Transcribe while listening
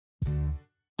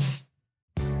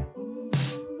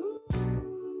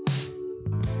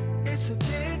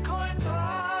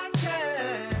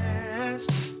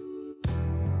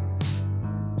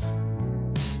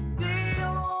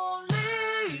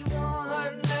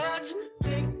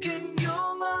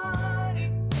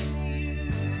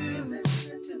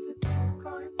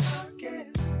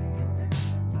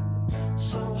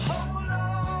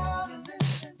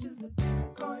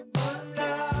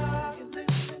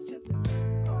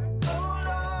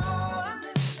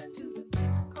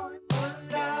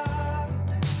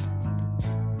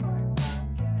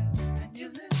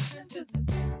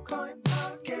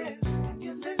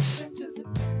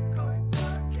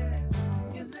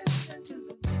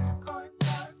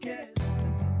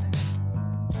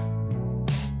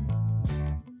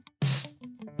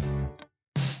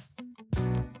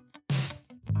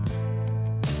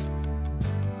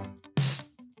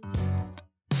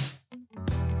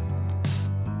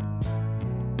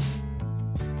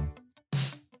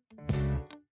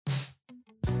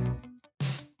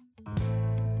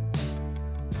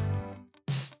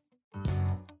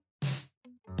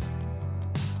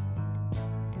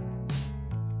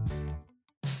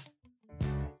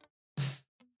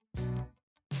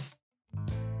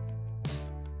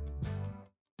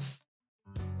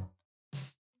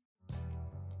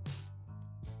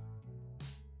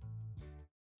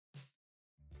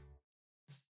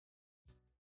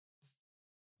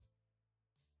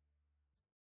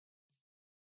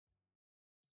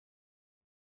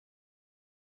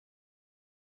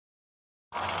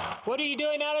What are you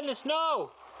doing out in the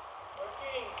snow?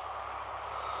 Working.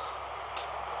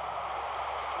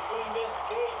 To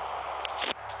investigate.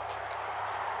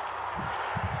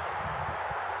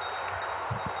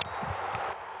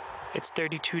 It's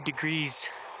 32 degrees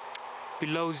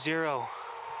below 0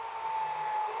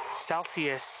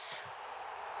 Celsius.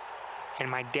 And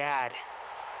my dad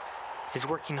is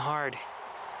working hard,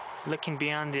 looking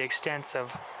beyond the extents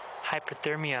of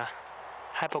hypothermia,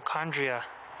 hypochondria,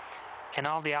 and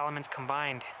all the elements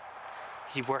combined.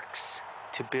 He works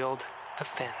to build a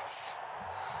fence.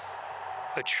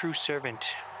 A true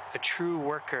servant, a true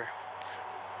worker,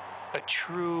 a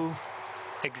true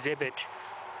exhibit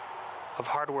of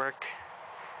hard work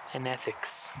and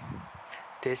ethics.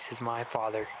 This is my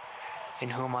father,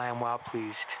 in whom I am well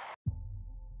pleased.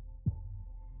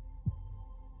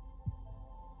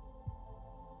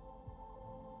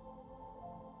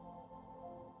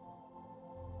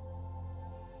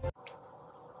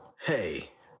 Hey,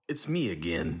 it's me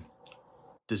again.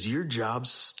 Does your job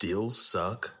still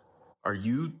suck? Are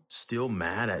you still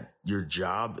mad at your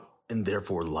job and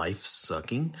therefore life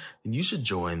sucking? Then you should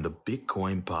join the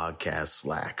Bitcoin podcast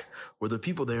Slack, where the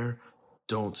people there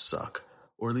don't suck,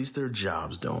 or at least their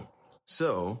jobs don't.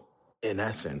 So, in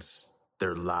essence,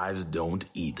 their lives don't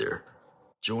either.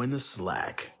 Join the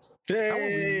Slack.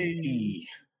 Hey!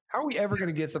 How are we ever going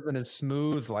to get something as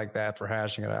smooth like that for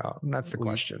hashing it out? And that's the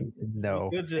question. No,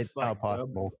 it's not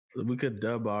possible. We could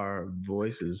dub our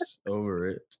voices over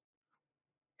it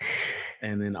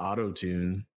and then auto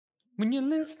tune. When you're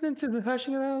listening to the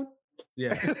hashing it out.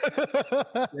 Yeah.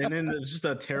 And then there's just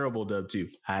a terrible dub too.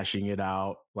 Hashing it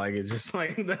out. Like it's just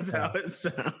like that's how it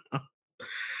sounds.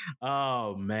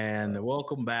 Oh man.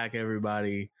 Welcome back,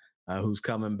 everybody who's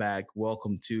coming back.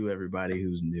 Welcome to everybody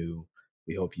who's new.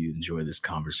 We hope you enjoy this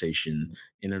conversation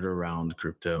in and around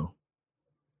crypto.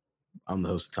 I'm the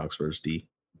host of Talks First D.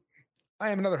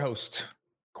 I am another host,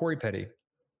 Corey Petty.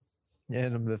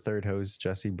 And I'm the third host,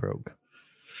 Jesse Broke.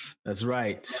 That's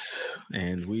right.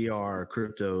 And we are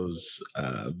crypto's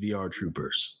VR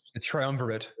troopers. The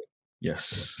triumvirate.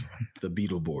 Yes. The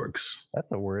Beetleborgs.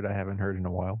 That's a word I haven't heard in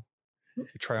a while. The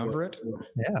triumvirate?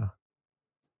 Yeah.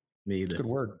 Me either. It's a good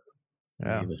word.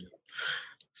 Yeah.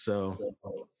 So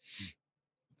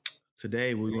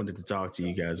today we wanted to talk to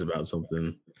you guys about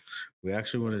something. We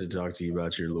actually wanted to talk to you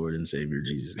about your Lord and Savior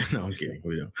Jesus. No, I'm kidding.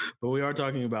 We don't. But we are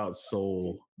talking about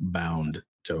soul-bound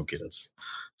tokens.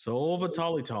 So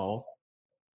Vitalik Tall,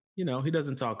 you know, he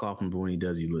doesn't talk often, but when he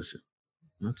does, you listen.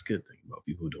 That's a good thing about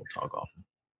people who don't talk often.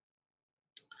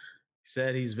 He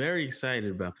said he's very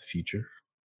excited about the future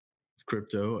of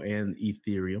crypto and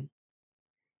Ethereum.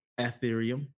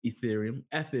 Ethereum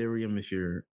if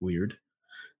you're weird.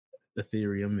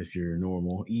 Ethereum if you're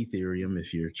normal. Ethereum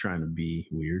if you're trying to be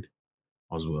weird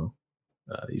as well.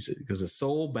 He said because of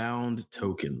soul-bound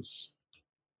tokens.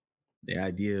 The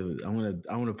idea of I'm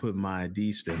gonna put my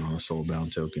D spin on a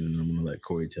soul-bound token, and I'm gonna let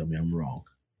Corey tell me I'm wrong,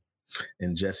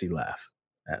 and Jesse laugh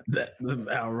at that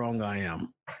how wrong I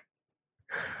am.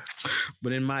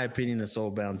 But in my opinion, a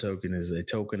soul-bound token is a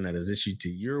token that is issued to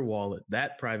your wallet,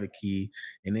 that private key,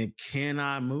 and it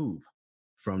cannot move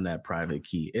from that private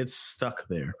key. It's stuck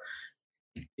there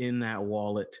in that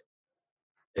wallet.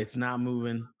 It's not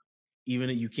moving. Even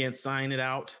if you can't sign it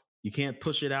out, you can't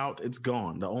push it out. It's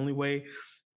gone. The only way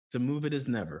to move it is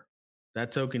never.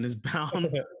 That token is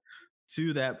bound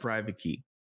to that private key.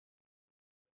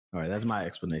 All right, that's my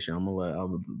explanation.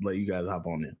 I'll let you guys hop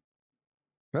on in.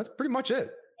 That's pretty much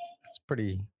it. It's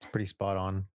pretty spot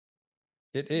on.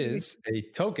 It is a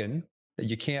token that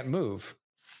you can't move.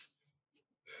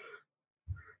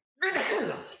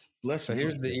 So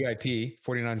here's the EIP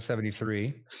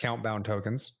 4973 count bound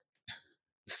tokens.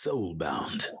 Soul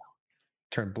bound.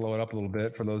 Blow it up a little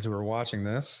bit for those who are watching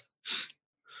this.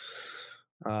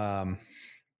 Let's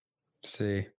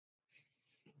see.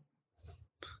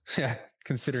 Yeah,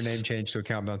 consider name change to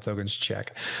account bound tokens.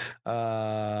 Check.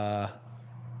 There's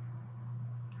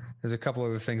a couple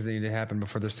other things that need to happen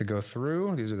before this to go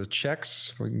through. These are the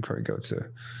checks. We can go to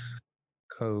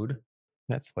code.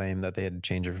 That's lame that they had to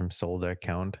change it from soul to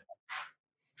account.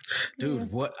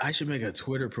 Dude, what? I should make a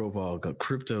Twitter profile called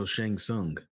Crypto Shang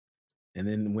Tsung. And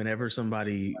then whenever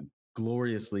somebody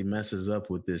gloriously messes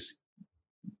up with this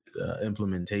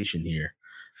implementation here,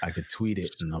 I could tweet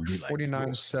it and I'll be like,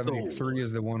 4973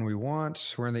 is the one we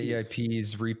want. We're in the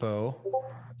EIP's repo.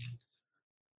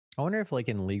 I wonder if like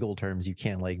in legal terms, you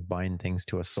can't like bind things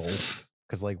to a soul.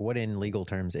 Because like what in legal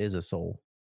terms is a soul?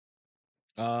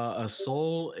 A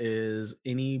soul is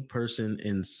any person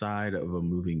inside of a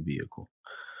moving vehicle.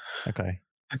 Okay.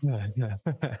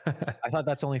 I thought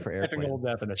that's only for Technical airplanes.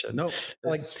 definition. Nope.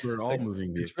 Like- It's for all like,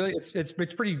 moving vehicles. It's really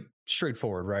it's pretty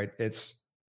straightforward, right? It's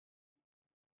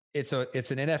an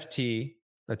NFT,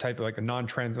 a type of like a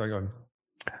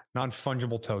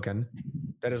non-fungible token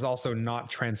that is also not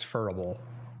transferable.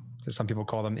 So some people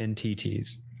call them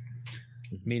NTTs,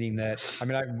 meaning that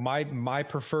my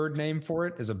preferred name for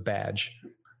it is a badge.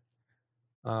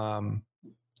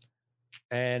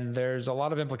 And there's a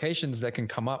lot of implications that can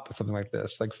come up with something like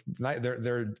this. Like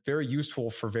they're very useful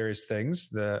for various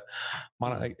things.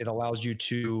 It allows you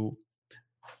to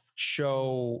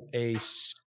show a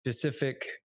specific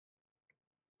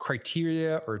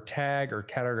criteria or tag or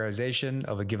categorization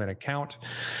of a given account.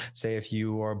 Say if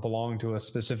you belong to a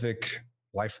specific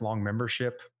lifelong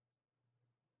membership,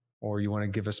 or you want to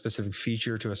give a specific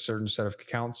feature to a certain set of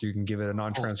accounts, you can give it a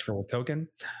non-transferable token.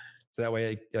 So that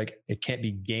way, it can't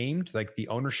be gamed. Like the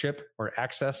ownership or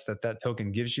access that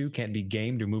token gives you can't be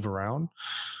gamed to move around.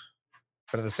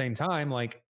 But at the same time,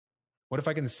 like, what if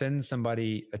I can send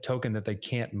somebody a token that they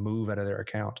can't move out of their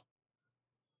account?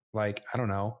 Like, I don't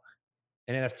know,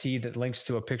 an NFT that links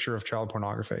to a picture of child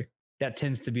pornography. That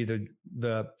tends to be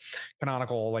the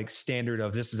canonical like standard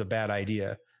of this is a bad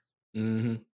idea,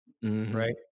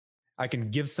 right? I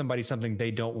can give somebody something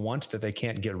they don't want that they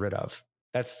can't get rid of.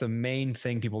 That's the main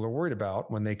thing people are worried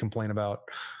about when they complain about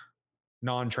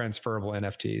non-transferable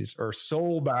NFTs or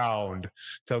soul-bound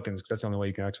tokens, because that's the only way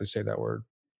you can actually say that word.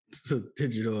 It's a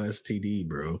digital STD,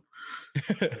 bro. You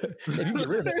can get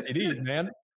rid of STDs,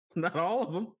 man. Not all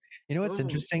of them. You know what's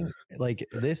interesting? Like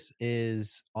this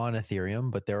is on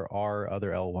Ethereum, but there are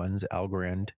other L1s,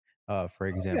 Algorand, for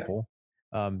example,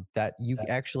 that you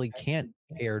actually can't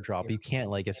airdrop. You can't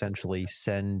like essentially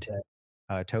send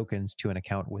tokens to an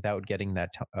account without getting that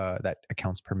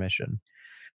account's permission.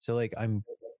 So like I'm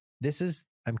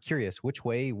curious which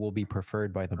way will be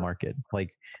preferred by the market,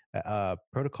 like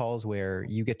protocols where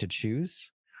you get to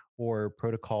choose, or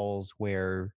protocols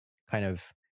where kind of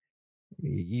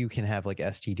you can have like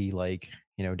STD like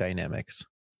dynamics.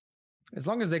 As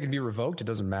long as they can be revoked, it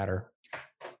doesn't matter.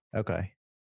 Okay.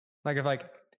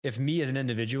 If me as an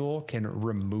individual can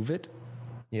remove it,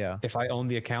 yeah. If I own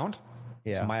the account,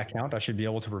 yeah, it's my account, I should be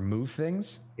able to remove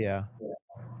things. Yeah.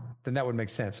 Then that would make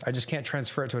sense. I just can't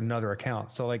transfer it to another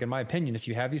account. So like in my opinion, if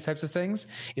you have these types of things,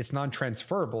 it's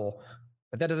non-transferable,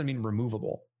 but that doesn't mean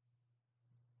removable.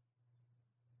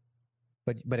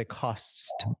 But it costs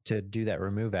to do that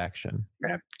remove action.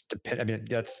 I mean,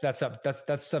 that's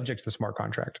subject to the smart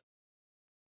contract,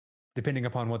 depending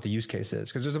upon what the use case is,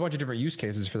 because there's a bunch of different use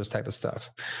cases for this type of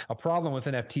stuff. A problem with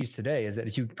NFTs today is that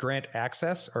if you grant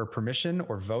access or permission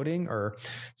or voting or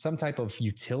some type of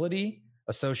utility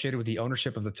associated with the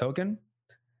ownership of the token,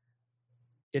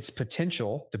 its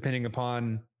potential, depending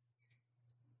upon,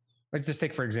 let's just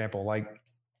take, for example, like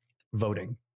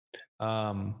voting.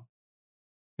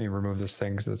 Let me remove this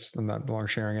thing because I'm not long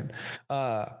sharing it.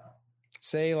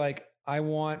 Say like I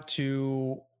want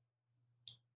to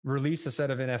release a set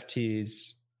of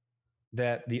NFTs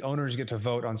that the owners get to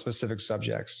vote on specific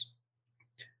subjects.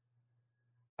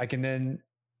 I can then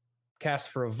cast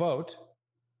for a vote.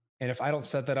 And if I don't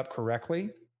set that up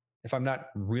correctly, if I'm not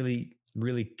really,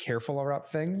 really careful about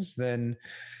things, then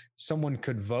someone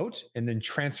could vote and then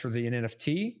transfer the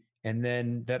NFT, and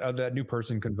then that new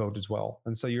person could vote as well.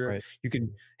 And so you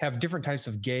can have different types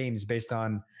of games based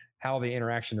on how the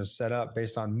interaction is set up,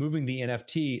 based on moving the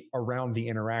NFT around the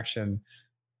interaction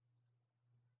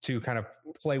to kind of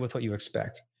play with what you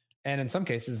expect. And in some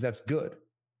cases, that's good.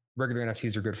 Regular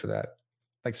NFTs are good for that.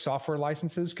 Like software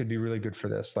licenses could be really good for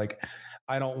this. Like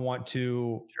I don't want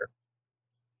to,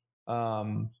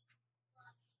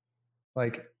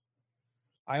 like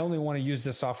I only want to use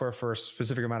this software for a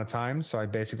specific amount of time. So I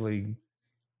basically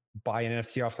buy an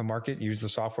NFT off the market, use the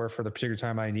software for the particular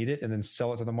time I need it, and then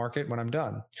sell it to the market when I'm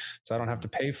done. So I don't have to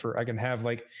pay for, I can have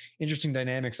like interesting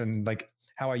dynamics and like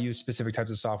how I use specific types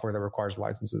of software that requires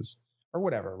licenses or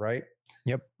whatever. Right.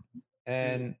 Yep.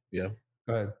 And yeah,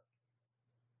 go ahead.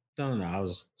 No. I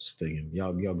was just thinking,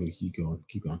 y'all go, keep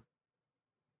going.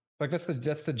 Like that's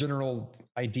the general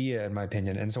idea in my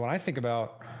opinion. And so when I think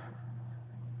about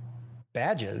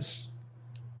badges,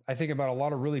 I think about a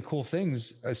lot of really cool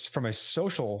things from a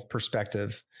social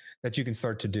perspective that you can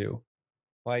start to do.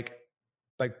 Like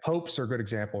popes are a good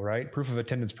example, right? Proof of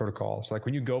attendance protocols. Like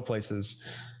when you go places,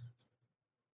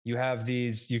 you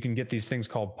can get these things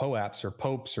called POAPs or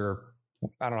popes, or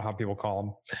I don't know how people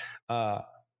call them.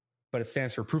 But it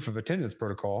stands for proof of attendance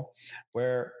protocol,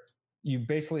 where you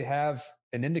basically have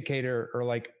an indicator or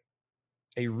like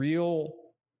a real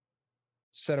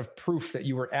set of proof that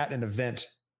you were at an event.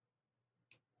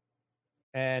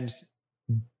 And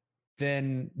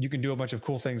then you can do a bunch of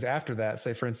cool things after that.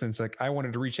 Say, for instance, like I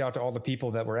wanted to reach out to all the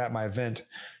people that were at my event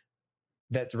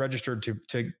that registered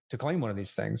to claim one of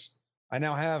these things. I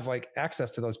now have like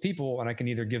access to those people, and I can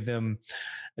either give them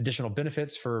additional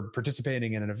benefits for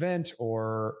participating in an event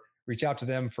or reach out to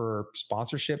them for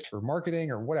sponsorships for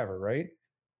marketing or whatever, right?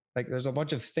 Like there's a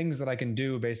bunch of things that I can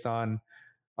do based on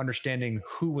understanding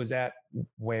who was at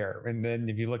where. And then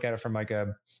if you look at it from like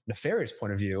a nefarious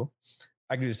point of view,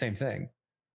 I can do the same thing.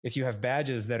 If you have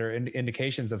badges that are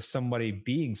indications of somebody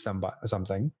being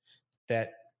something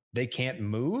that they can't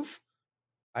move,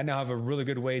 I now have a really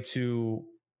good way to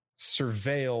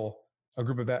surveil a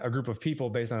group of people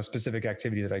based on a specific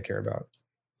activity that I care about.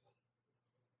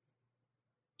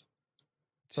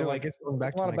 So like it's going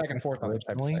back a lot of back and forth on the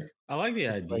type of thing. I like the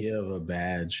idea of a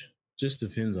badge. Just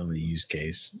depends on the use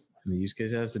case. And the use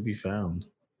case has to be found.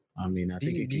 I mean, do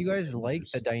you guys like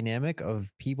the dynamic of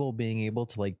people being able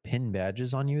to like pin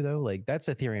badges on you though? Like that's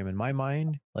Ethereum in my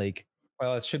mind. Like,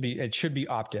 well, it should be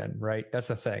opt-in, right? That's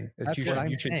the thing. That's what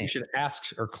I'm saying. You should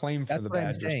ask or claim for the badge.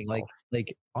 That's what I'm saying.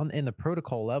 Like in the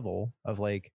protocol level of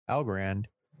like Algorand,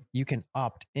 you can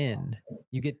opt in.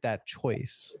 You get that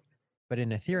choice. But in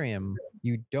Ethereum,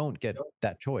 you don't get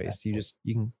that choice.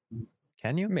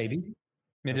 Can you? Maybe.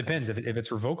 I mean, it depends if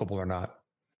it's revocable or not.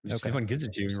 If someone gives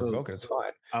it to you, you revoke it, it's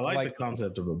fine. I like the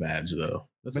concept of a badge though.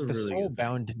 That's but the really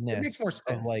soul-boundness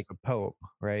of like a Pope,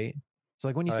 right? So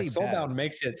like when you say soulbound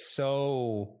makes it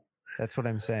so. That's what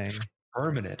I'm saying.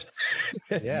 Permanent.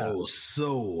 Yeah.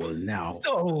 Soul now.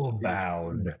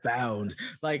 Bound.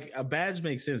 Like a badge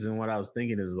makes sense. And what I was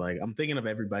thinking is like, I'm thinking of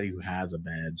everybody who has a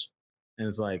badge. And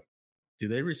it's like, do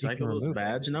they recycle those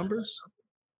badge numbers?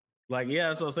 Like, yeah,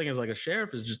 that's what I was thinking. It's like a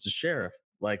sheriff is just a sheriff.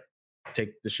 Like,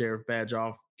 take the sheriff badge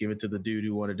off, give it to the dude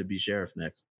who wanted to be sheriff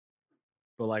next.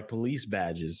 But like police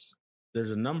badges, there's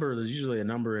usually a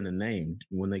number and a name.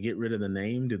 When they get rid of the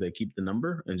name, do they keep the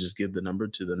number and just give the number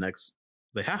to the next?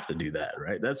 They have to do that,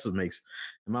 right? That's what makes,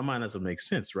 in my mind, that's what makes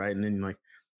sense, right? And then like,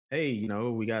 hey,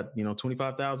 we got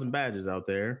 25,000 badges out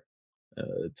there.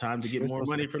 Time to get more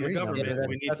money from the government.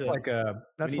 Yeah,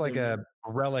 that's like a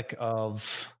relic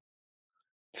of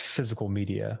physical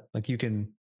media. Like you can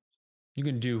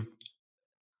do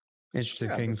interesting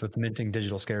things with minting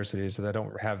digital scarcity, so they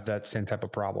don't have that same type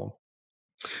of problem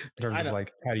in terms of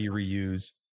like how do you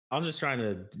reuse. I'm just trying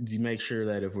to make sure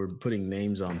that if we're putting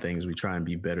names on things, we try and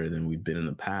be better than we've been in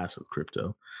the past with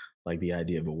crypto. Like the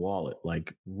idea of a wallet.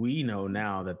 Like we know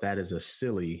now that is a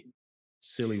silly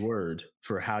word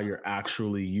for how you're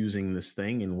actually using this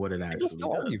thing and what it actually does.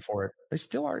 Argue for it. They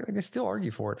still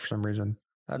argue for it for some reason.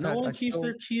 No one keeps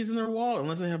their keys in their wallet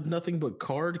unless they have nothing but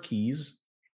card keys.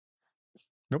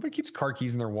 Nobody keeps card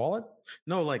keys in their wallet?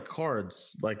 No, like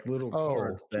cards, like little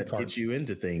cards that get you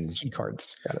into things. Key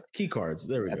cards. Got it. Key cards.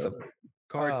 There we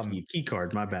go. Key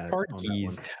card. My bad. Card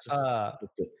keys.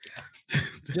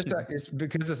 Just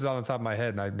because this is on the top of my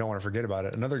head and I don't want to forget about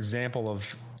it. Another example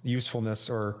of usefulness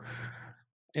or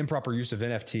improper use of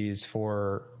NFTs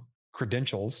for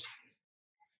credentials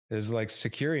is like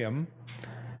Securium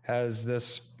has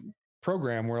this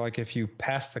program where like if you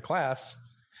pass the class,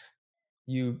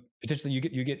 you potentially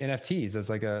you get NFTs as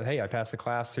like a, hey, I passed the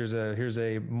class. Here's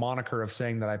a moniker of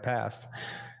saying that I passed.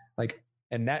 Like,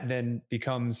 and that then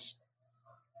becomes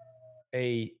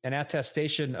an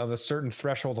attestation of a certain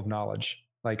threshold of knowledge.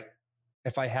 Like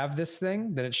if I have this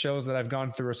thing, then it shows that I've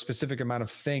gone through a specific amount of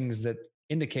things that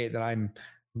indicate that I'm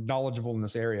knowledgeable in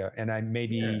this area and I may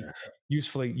be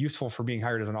useful for being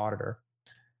hired as an auditor.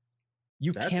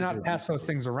 That's cannot pass those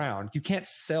things around. You can't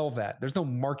sell that. There's no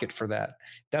market for that.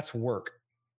 That's work,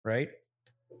 right?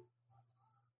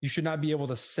 You should not be able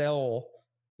to sell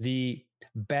the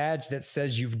badge that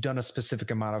says you've done a specific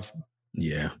amount of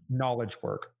knowledge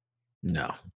work.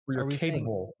 No. You're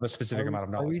capable of a specific amount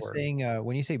of knowledge work. Are we saying,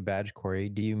 when you say badge, Corey,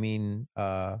 do you mean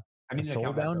a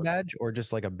soulbound badge or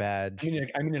just like a badge?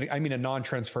 I mean a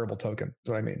non-transferable token.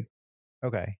 That's what I mean.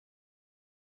 Okay.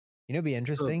 It'd be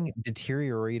interesting.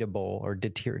 Deterioratable or I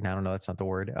don't know. That's not the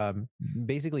word.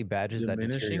 Basically badges that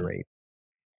deteriorate.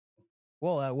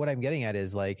 Well, what I'm getting at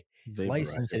is like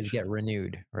licenses get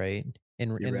renewed, right? In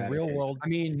the real world. I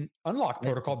mean, Unlock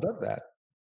Protocol does that.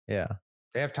 Yeah.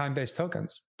 They have time-based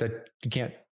tokens that you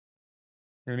can't, you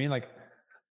know what I mean? Like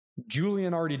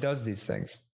Julian already does these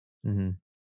things. Mm-hmm.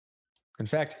 In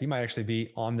fact, he might actually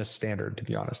be on this standard, to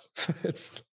be honest.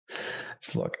 Let's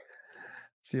look.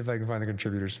 See if I can find the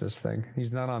contributors to this thing.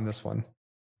 He's not on this one,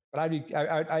 but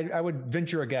I would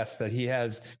venture a guess that he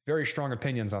has very strong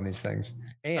opinions on these things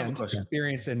and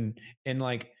experience in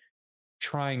like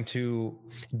trying to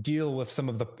deal with some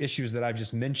of the issues that I've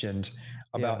just mentioned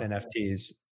about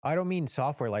NFTs. I don't mean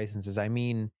software licenses. I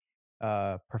mean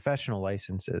professional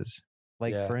licenses.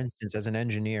 Like Yeah. for instance, as an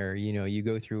engineer, you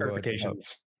go through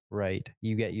Certifications. right.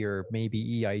 You get your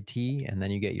maybe EIT, and then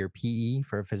you get your PE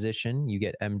for a physician. You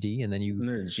get MD, and then you Isn't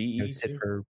there a GE sit too?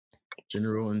 for.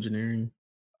 General engineering?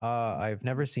 I've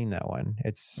never seen that one.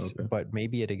 Okay. But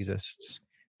maybe it exists.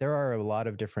 There are a lot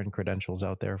of different credentials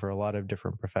out there for a lot of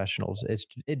different professionals.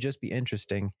 It'd just be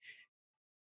interesting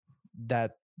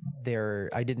that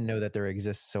I didn't know that there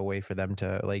exists a way for them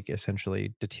to like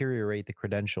essentially deteriorate the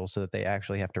credential so that they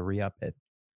actually have to re-up it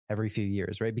every few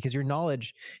years, right? Because your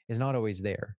knowledge is not always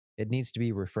there. It needs to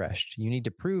be refreshed. You need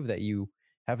to prove that you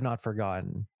have not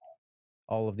forgotten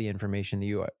all of the information that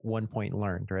you at one point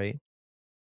learned, right?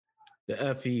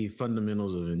 The FE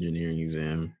Fundamentals of Engineering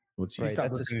exam. What's Right, Stop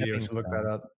that's a listening to you. stepping Look that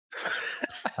up.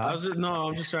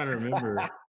 I'm just trying to remember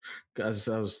because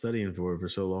I was studying for it for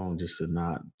so long just to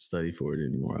not study for it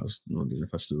anymore. I was wondering if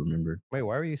I still remembered. Wait,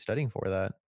 why were you studying for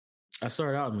that? I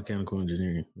started out in mechanical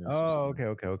engineering. Oh,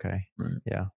 okay. Right.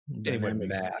 Yeah.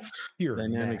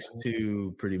 Dynamics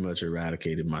 2 pretty much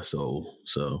eradicated my soul.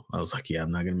 So I was like, yeah,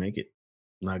 I'm not going to make it.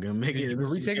 Not going to make it. Were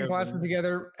we taking classes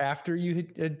together after you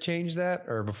had changed that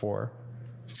or before?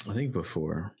 I think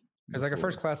before. Because like a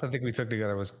first class I think we took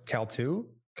together was Cal 2.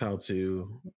 Cal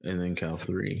 2 and then Cal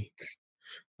 3.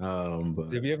 But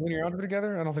Did we have linear algebra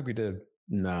together? I don't think we did.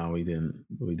 No, we didn't.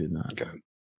 We did not. Okay.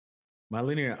 My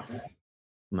linear.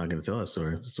 I'm not going to tell that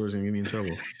story. The story's going to get me in trouble.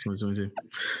 It's 2022.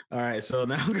 All right. So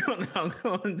now I'm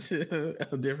going to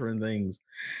different things.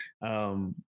 I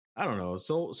don't know.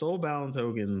 Soulbound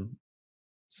token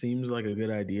seems like a good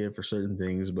idea for certain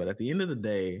things, but at the end of the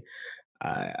day,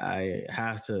 I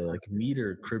have to like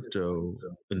meter crypto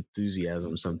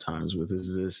enthusiasm sometimes with,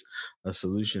 is this a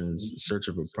solution in search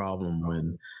of a problem?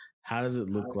 When how does it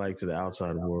look like to the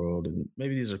outside world? And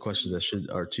maybe these are questions that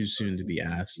are too soon to be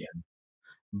asked.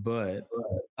 But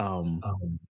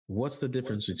what's the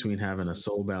difference between having a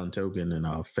soulbound token and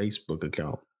a Facebook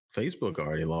account? Facebook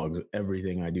already logs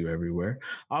everything I do everywhere.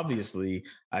 Obviously,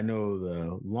 I know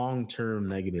the long-term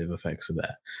negative effects of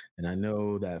that. And I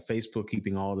know that Facebook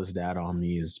keeping all this data on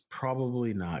me is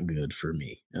probably not good for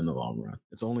me in the long run.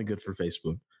 It's only good for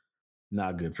Facebook,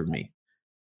 not good for me.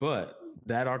 But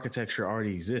that architecture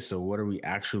already exists. So what are we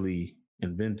actually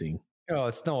inventing? Oh,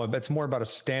 it's more about a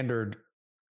standard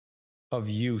of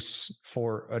use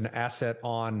for an asset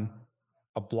on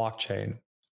a blockchain.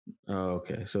 Oh,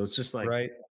 okay. So it's just like, right.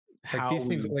 Like these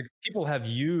things, like people have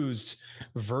used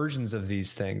versions of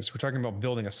these things. We're talking about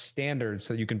building a standard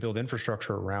so that you can build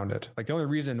infrastructure around it. Like the only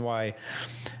reason why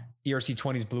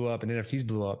ERC20s blew up and NFTs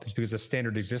blew up is because a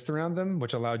standard exists around them,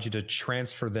 which allowed you to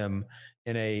transfer them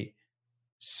in a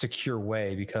secure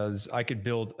way. Because I could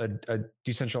build a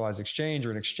decentralized exchange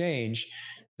or an exchange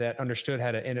that understood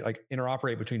how to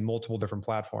interoperate between multiple different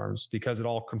platforms because it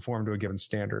all conformed to a given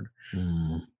standard.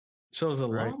 So is a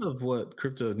lot of what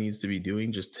crypto needs to be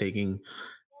doing just taking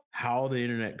how the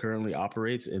internet currently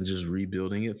operates and just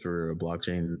rebuilding it for a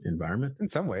blockchain environment? In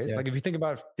some ways, like if you think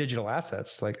about digital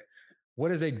assets, like what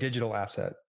is a digital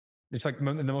asset? It's like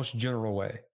in the most general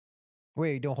way.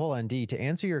 Wait, don't hold on, D. To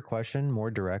answer your question more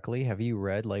directly, have you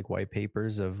read like white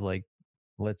papers of like,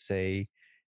 let's say,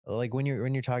 like when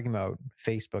you're talking about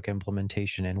Facebook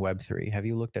implementation in Web3, have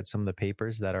you looked at some of the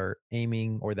papers that are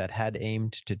aiming or that had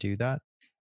aimed to do that?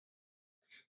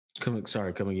 Come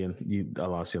again. I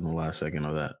lost you on the last second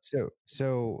of that.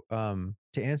 So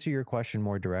to answer your question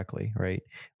more directly, right,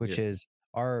 which is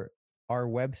are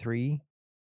Web3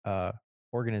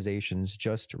 organizations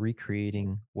just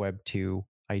recreating Web2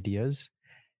 ideas?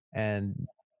 And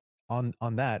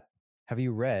on that, have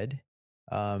you read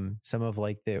some of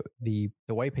like the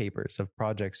white papers of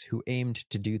projects who aimed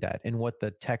to do that and what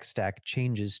the tech stack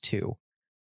changes to?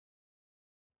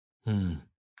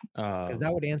 Because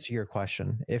that would answer your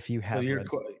question if you have.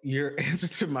 So your answer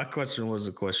to my question was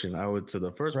a question. To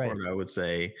the first part, I would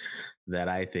say that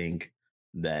I think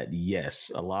that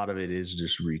yes, a lot of it is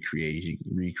just recreating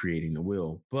the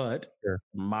wheel. But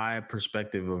my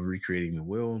perspective of recreating the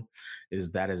wheel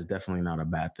is that is definitely not a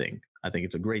bad thing. I think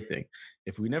it's a great thing.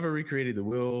 If we never recreated the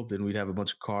wheel, then we'd have a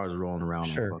bunch of cars rolling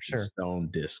around on stone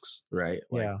discs, right?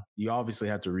 Like, you obviously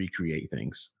have to recreate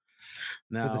things.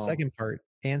 Now, so the second part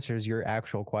answers your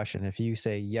actual question. If you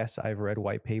say, yes, I've read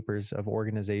white papers of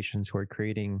organizations who are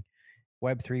creating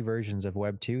Web3 versions of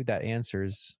Web2, that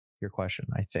answers your question,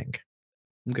 I think.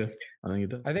 Okay. I think it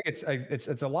does. I think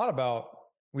it's a lot about,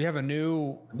 we have a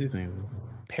new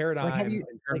paradigm in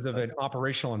terms of an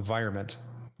operational environment.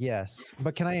 Yes.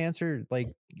 But can I answer, like,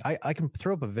 I can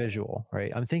throw up a visual,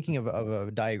 right? I'm thinking of a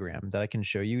diagram that I can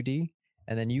show you, D,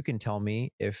 and then you can tell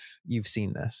me if you've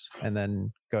seen this, and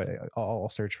then go ahead. I'll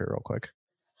search for it real quick.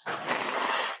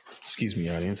 Excuse me,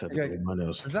 audience. I had to Okay. blow my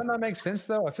nose. Does that not make sense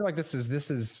though? I feel like this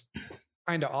is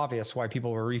kind of obvious why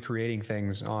people are recreating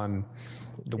things on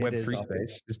the It is Web3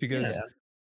 obvious. space. It's because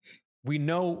we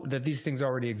know that these things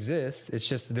already exist. It's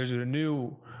just that there's a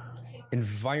new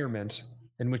environment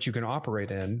in which you can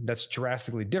operate in that's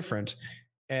drastically different,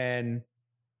 and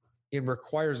it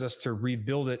requires us to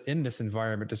rebuild it in this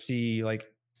environment to see like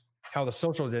how the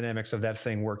social dynamics of that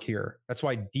thing work here. That's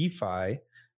why DeFi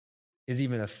is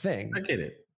even a thing. I get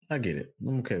it.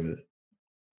 I'm okay with it.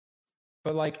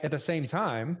 But like at the same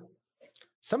time,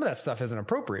 some of that stuff isn't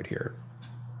appropriate here.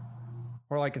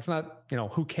 Or like it's not,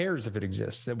 who cares if it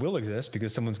exists? It will exist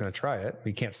because someone's going to try it.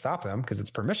 We can't stop them because it's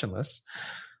permissionless.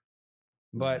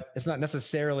 But it's not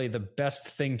necessarily the best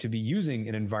thing to be using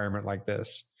in an environment like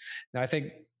this. Now, I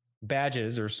think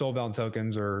badges or soulbound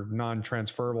tokens or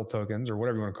non-transferable tokens or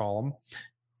whatever you want to call them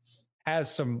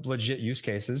has some legit use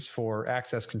cases for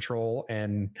access control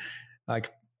and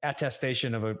like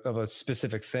attestation of a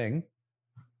specific thing.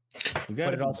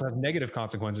 But it also has negative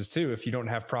consequences too if you don't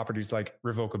have properties like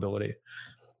revocability.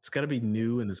 It's got to be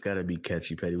new and it's got to be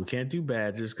catchy, Petty. We can't do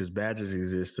badges because badges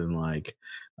exist in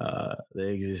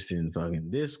they exist in fucking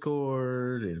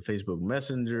Discord and Facebook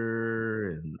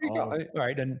Messenger and all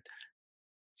right. And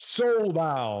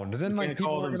soulbound. Then like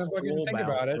people are going to fucking think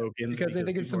about it because they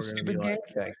think it's some stupid game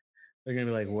thing. They're going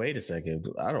to be like, wait a second,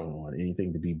 I don't want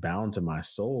anything to be bound to my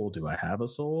soul. Do I have a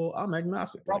soul? I'm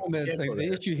agnostic. The problem is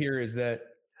the issue here is that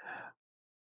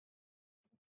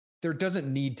there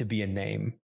doesn't need to be a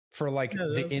name for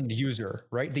the end user,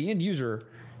 right? The end user,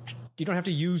 you don't have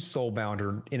to use soulbound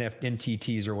or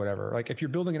NTTs or whatever. Like if you're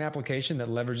building an application that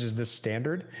leverages this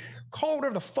standard, call it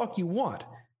whatever the fuck you want,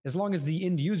 as long as the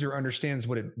end user understands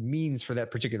what it means for that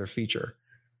particular feature.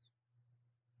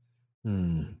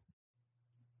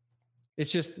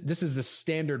 It's just, this is the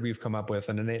standard we've come up with,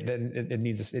 and it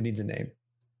needs a name.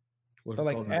 So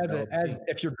like as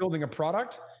if you're building a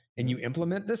product and you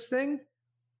implement this thing,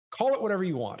 call it whatever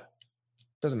you want.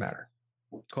 Doesn't matter.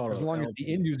 As long as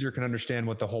the end user can understand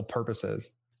what the whole purpose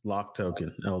is. Lock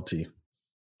token, LT.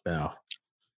 Wow.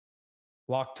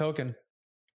 Lock token.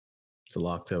 It's a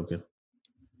lock token.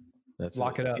 That's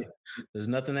lock it up. There's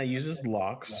nothing that uses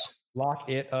locks. Lock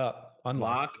it up.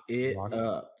 Unlock. Lock it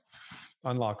up.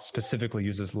 Unlock specifically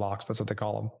uses locks. That's what they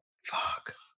call them.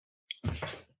 Fuck.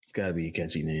 It's got to be a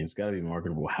catchy name. It's got to be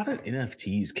marketable. How did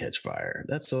NFTs catch fire?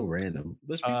 That's so random.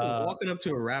 There's people walking up to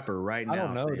a rapper right now. I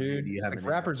don't know, dude. Like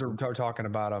rappers are talking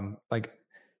about them.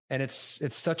 And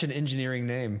it's such an engineering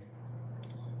name.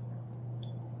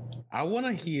 I want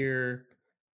to hear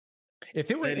if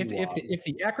the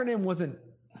acronym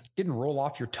didn't roll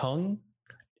off your tongue,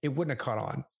 it wouldn't have caught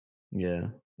on. Yeah,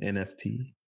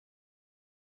 NFT.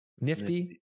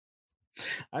 Nifty.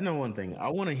 I know one thing. I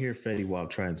want to hear Fetty Wap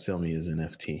try and sell me his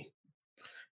NFT.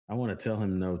 I want to tell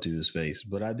him no to his face,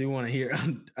 but I do want to hear.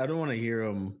 I don't want to hear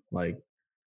him like,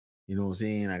 you know what I'm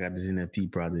saying? I got this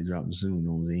NFT project dropping soon. You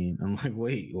know what I'm saying? I'm like,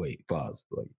 wait, pause.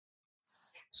 Like,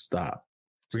 stop.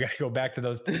 We got to go back to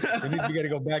those. We got to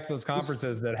go back to those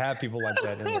conferences that have people like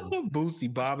that in them.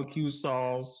 Boosie barbecue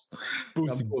sauce,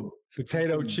 Boosie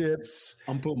potato chips.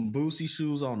 I'm putting Boosie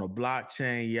shoes on the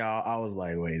blockchain, y'all. I was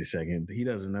like, wait a second, he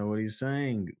doesn't know what he's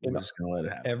saying. We're just gonna let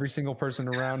it happen. Every single person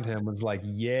around him was like,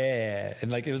 yeah, and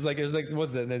like it was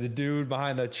what's the dude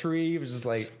behind the tree was just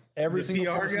like. Every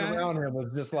single person around him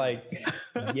was just like,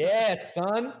 yeah,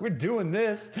 son, we're doing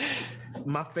this.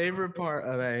 My favorite part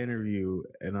of that interview,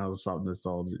 and I'll stop with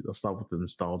the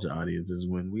nostalgia audience, is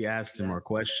when we asked him our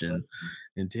question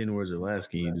in 10 words or less,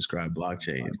 can you describe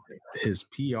blockchain? His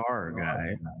PR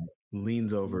guy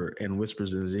leans over and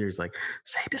whispers in his ear, he's like,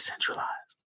 say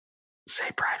decentralized, say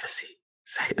privacy,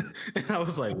 say it. And I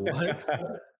was like, what?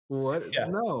 What? Yeah.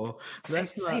 No,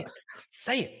 that's not.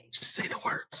 Say it. Just say the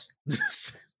words.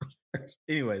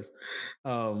 Anyways,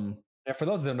 and for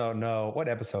those that don't know, what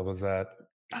episode was that?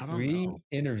 We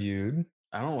interviewed.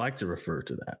 I don't like to refer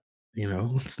to that.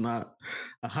 It's not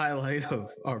a highlight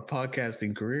of our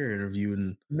podcasting career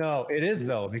interviewing. No, it is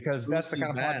though, because that's the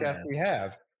kind of podcast we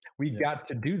have. We got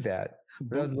to do that.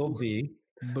 That was Lil B.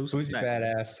 Boozy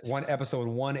Badass. Episode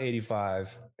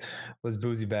 185 was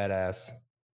Boozy Badass.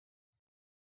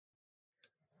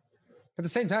 At the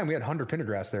same time, we had Hunter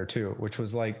Pendergrass there too, which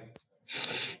was like,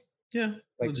 yeah,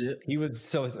 legit. He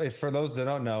was for those that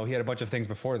don't know, he had a bunch of things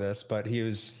before this, but he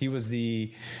was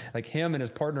the him and his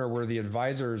partner were the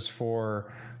advisors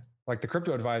for the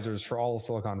crypto advisors for all of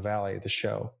Silicon Valley, the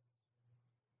show.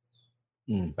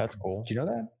 That's cool. Did you know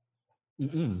that?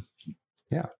 Mm-mm.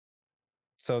 Yeah.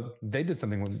 So they did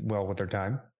something well with their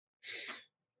time.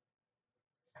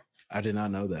 I did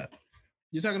not know that.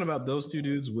 You're talking about those two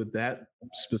dudes with that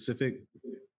specific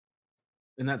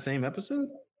in that same episode?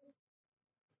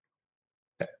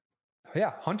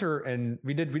 Yeah, Hunter and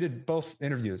we did both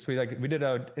interviews. We did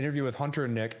an interview with Hunter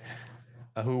and Nick,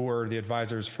 who were the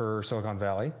advisors for Silicon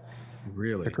Valley,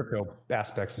 Really? the crypto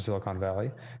aspects of Silicon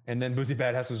Valley, and then Boozy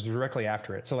Badass was directly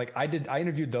after it. So like I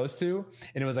interviewed those two,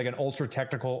 and it was like an ultra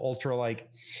technical, ultra like,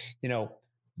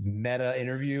 meta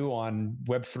interview on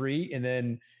Web3, and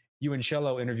then you and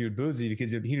Shello interviewed Boozy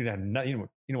because he didn't have nothing,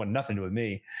 nothing to do with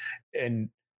me, and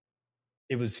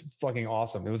it was fucking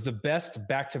awesome. It was the best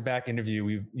back-to-back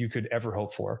interview you could ever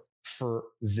hope for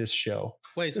this show.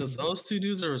 Wait, so those two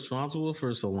dudes are responsible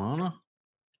for Solana?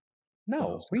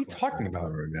 No, what are you talking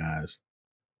about, guys?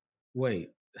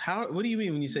 Wait, what do you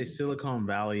mean when you say Silicon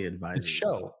Valley Advisory?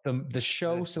 The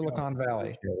show Silicon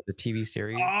Valley, the TV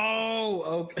series. Oh,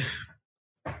 okay.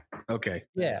 Okay.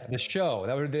 Yeah, the show.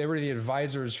 They were the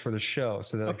advisors for the show,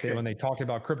 so that when they talked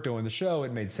about crypto in the show,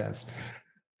 it made sense.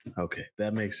 Okay,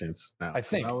 that makes sense. Now, I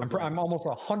think I'm almost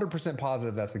 100%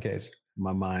 positive that's the case.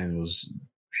 My mind was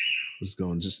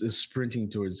going just sprinting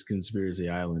towards Conspiracy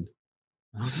Island.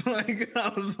 I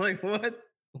was like,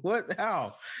 what?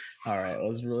 How? All right,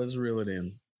 let's reel it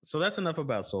in. So that's enough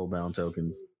about soulbound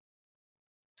tokens.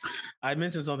 I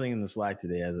mentioned something in the Slack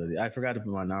today I forgot to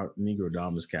put my Negro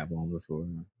Damas cap on before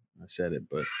I said it,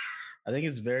 but I think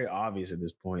it's very obvious at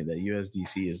this point that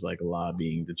USDC is like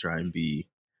lobbying to try and be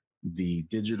the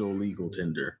digital legal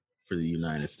tender for the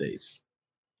United States.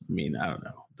 I mean, I don't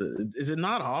know. Is it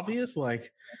not obvious?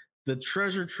 Like the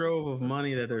treasure trove of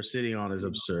money that they're sitting on is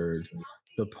absurd.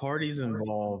 The parties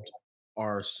involved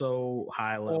are so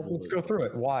high level. Well, let's go through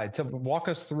it. Why? To walk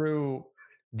us through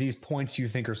these points you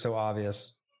think are so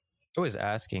obvious. I was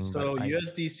asking. So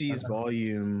USDC's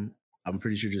volume, I'm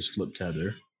pretty sure just flipped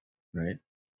Tether, right?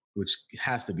 Which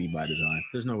has to be by design.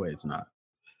 There's no way it's not.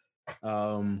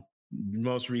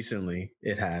 Most recently,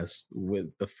 it has. With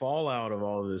the fallout of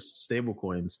all this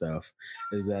stablecoin stuff,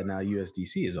 is that now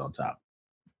USDC is on top.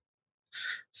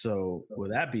 So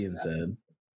with that being said,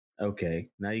 okay,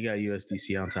 now you got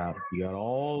USDC on top. You got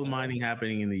all the mining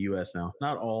happening in the US now.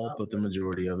 Not all, but the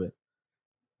majority of it.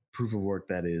 Proof of work,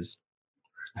 that is,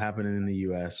 happening in the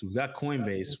US. We've got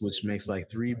Coinbase, which makes like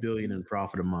 $3 billion in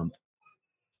profit a month.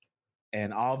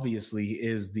 And obviously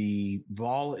is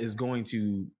going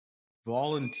to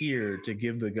volunteer to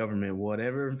give the government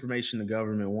whatever information the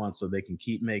government wants so they can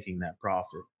keep making that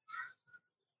profit.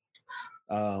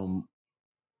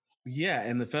 Yeah,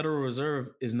 and the Federal Reserve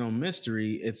is no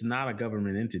mystery. It's not a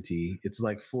government entity. It's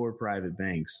like 4 private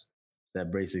banks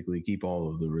that basically keep all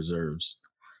of the reserves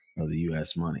of the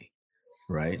U.S. money,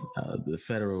 right? The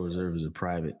Federal Reserve is a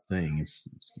private thing.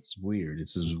 It's weird.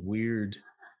 It's this weird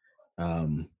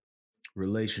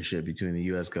relationship between the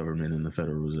U.S. government and the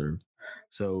Federal Reserve.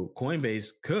 So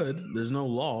Coinbase there's no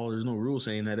law, there's no rule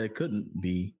saying that it couldn't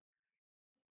be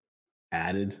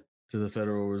added to the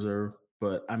Federal Reserve.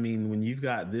 But I mean, when you've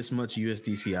got this much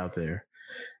USDC out there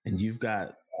and you've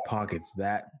got pockets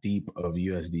that deep of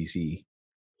USDC,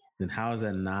 then how is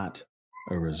that not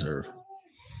a reserve?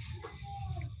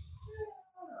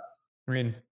 I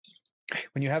mean,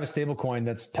 when you have a stable coin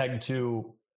that's pegged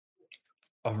to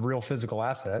a real physical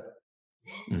asset,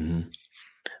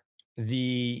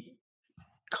 the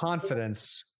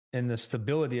confidence in the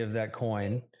stability of that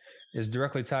coin is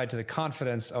directly tied to the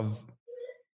confidence of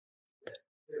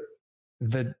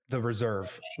the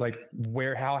reserve, like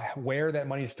where that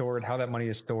money is stored, how that money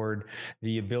is stored,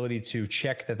 the ability to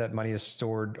check that money is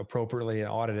stored appropriately and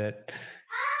audit it,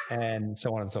 and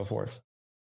so on and so forth.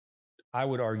 I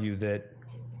would argue that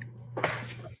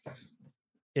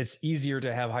it's easier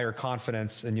to have higher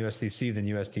confidence in USDC than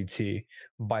USDT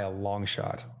by a long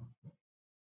shot.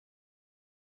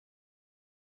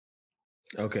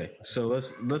 Okay, so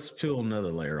let's peel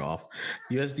another layer off.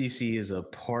 USDC is a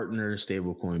partner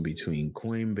stablecoin between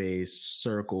Coinbase,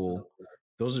 Circle.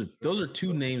 Those are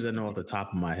 2 names I know off the top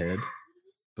of my head,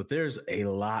 but there's a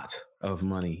lot of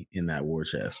money in that war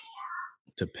chest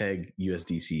to peg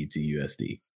USDC to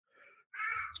USD.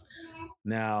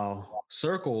 Now,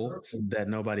 Circle, that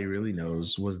nobody really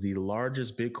knows, was the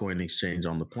largest Bitcoin exchange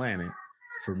on the planet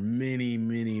for many,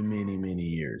 many, many, many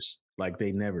years. Like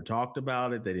they never talked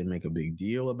about it. They didn't make a big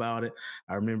deal about it.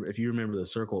 I remember, if you remember the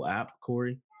Circle app,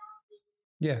 Corey.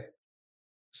 Yeah.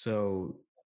 So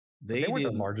they weren't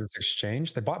the largest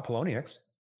exchange. They bought Poloniex.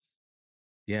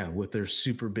 Yeah, with their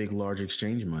super big, large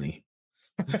exchange money.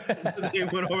 They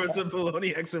went over to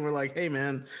Poloniex and were like, hey,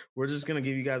 man, we're just going to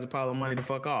give you guys a pile of money to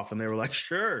fuck off. And they were like,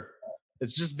 sure.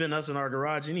 It's just been us in our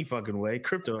garage any fucking way.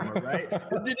 Crypto, am I right?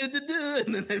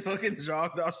 And then they fucking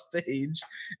jogged off stage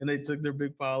and they took their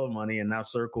big pile of money. And now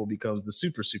Circle becomes the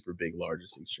super, super big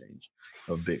largest exchange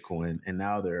of Bitcoin. And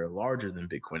now they're larger than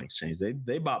Bitcoin exchange.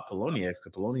 They bought Poloniex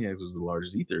because Poloniex was the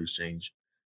largest Ether exchange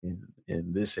in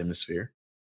this hemisphere.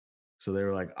 So they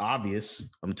were like,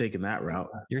 obvious, I'm taking that route.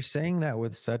 You're saying that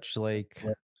with such like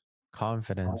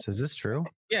confidence. Is this true?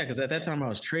 Yeah, because at that time I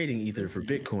was trading Ether for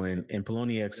Bitcoin, and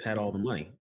Poloniex had all the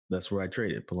money. That's where I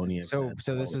traded Poloniex. So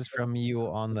this is from you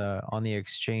on the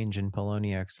exchange in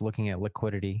Poloniex, looking at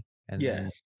liquidity. And yeah,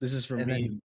 this is from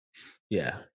me.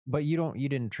 Yeah, but you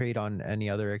didn't trade on any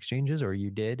other exchanges, or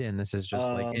you did, and this is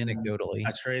just like anecdotally.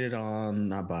 I traded on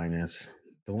not Binance,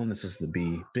 the one that's supposed to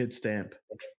be Bitstamp.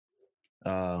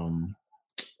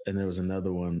 And there was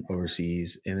another one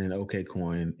overseas, and then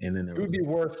OKCoin, and then it would be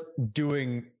worth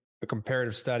doing a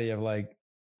comparative study of like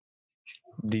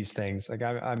these things. Like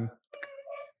I'm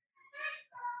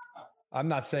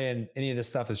not saying any of this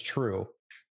stuff is true.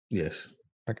 Yes.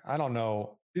 Like I don't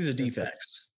know. These are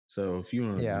defects. So if you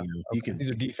want to, you can. These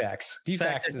are defects.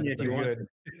 Defects is pretty good.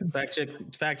 Fact check.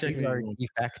 These are de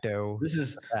facto. This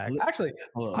is actually.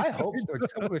 I hope so.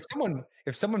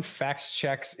 If someone fact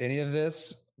checks any of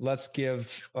this, let's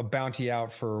give a bounty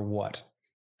out for what?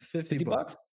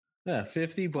 $50? Yeah,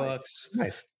 $50.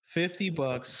 Nice.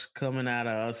 $50 coming out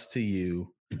of us to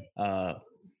you.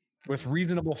 With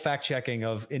reasonable fact checking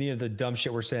of any of the dumb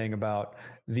shit we're saying about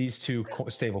these two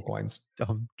stable coins.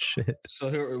 Dumb shit. So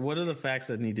here, what are the facts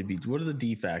that need to be? What are the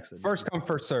defacts? First come,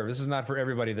 first serve. This is not for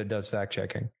everybody that does fact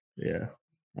checking. Yeah.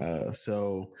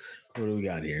 So what do we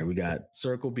got here? We got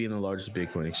Circle being the largest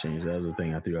Bitcoin exchange. That was the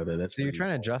thing I threw out there. That's so you're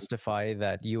trying to justify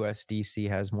that USDC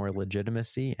has more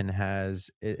legitimacy and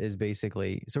is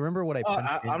basically. So remember what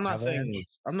I'm not saying.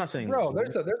 Bro,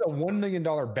 there's a $1 million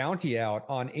bounty out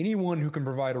on anyone who can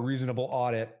provide a reasonable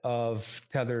audit of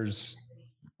Tether's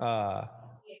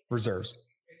reserves.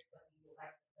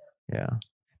 Yeah.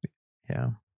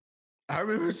 I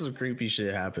remember some creepy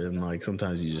shit happened. Like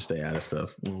sometimes you just stay out of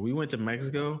stuff. When we went to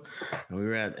Mexico and we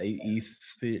were at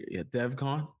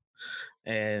DevCon,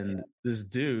 and this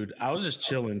dude, I was just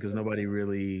chilling because nobody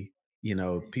really,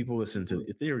 people listen to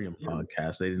the Ethereum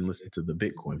podcast. They didn't listen to the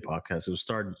Bitcoin podcast. It was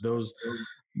started those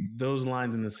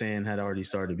lines in the sand had already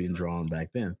started being drawn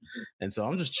back then. And so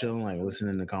I'm just chilling, like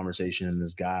listening to the conversation. And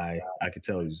this guy, I could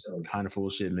tell he was kind of full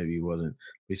of shit. Maybe he wasn't.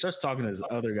 But he starts talking to this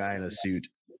other guy in a suit,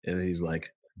 and he's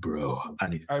like, "Bro,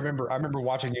 I remember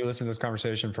watching you listen to this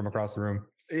conversation from across the room."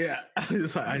 Yeah,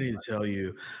 I need to tell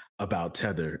you about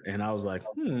Tether, and I was like,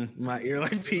 my ear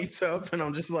like beats up, and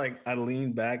I'm just like, I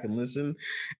lean back and listen,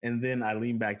 and then I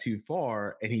lean back too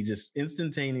far, and he just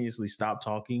instantaneously stopped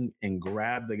talking and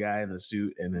grabbed the guy in the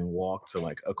suit, and then walked to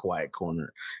like a quiet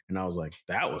corner, and I was like,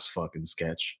 that was fucking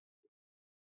sketch.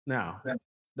 Now.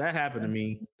 That happened to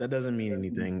me. That doesn't mean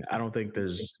anything. I don't think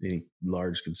there's any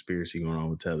large conspiracy going on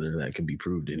with Tether that can be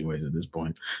proved anyways at this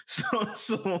point.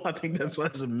 So I think that's why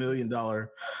there's $1 million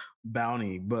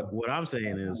bounty. But what I'm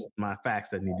saying is my facts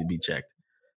that need to be checked.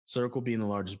 Circle being the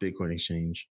largest Bitcoin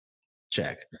exchange,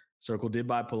 check. Circle did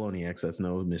buy Poloniex. That's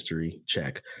no mystery.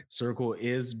 Check. Circle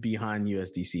is behind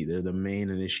USDC. They're the main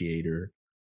initiator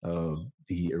of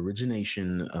the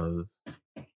origination of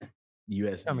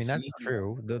USDC. I mean, that's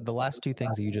true. The last two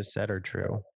things that you just said are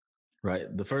true. Right.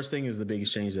 The first thing is the big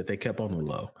exchange that they kept on the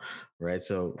low. Right.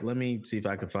 So let me see if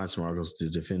I can find some articles to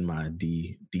defend my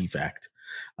defact.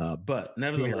 But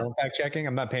nevertheless, fact checking.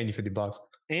 I'm not paying you $50.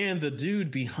 And the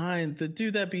dude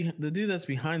that's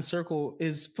behind Circle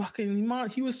is fucking.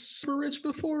 He was super rich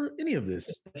before any of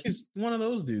this. He's one of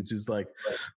those dudes who's like,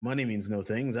 money means no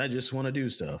things. I just want to do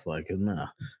stuff. Like, nah,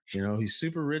 he's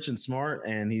super rich and smart,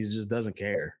 and he just doesn't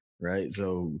care. Right.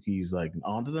 So he's like,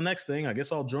 on to the next thing. I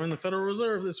guess I'll join the Federal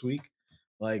Reserve this week.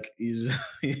 Like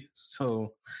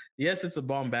so yes, it's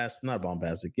not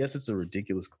bombastic. Yes, it's a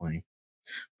ridiculous claim.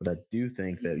 But I do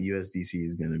think that USDC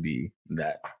is going to be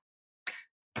that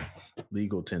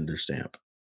legal tender stamp.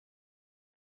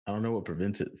 I don't know what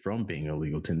prevents it from being a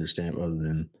legal tender stamp other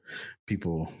than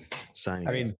people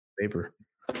signing paper.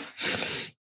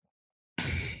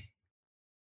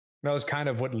 That was kind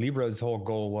of what Libra's whole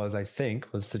goal was, I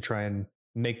think, was to try and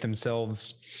make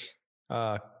themselves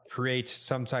create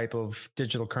some type of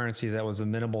digital currency that was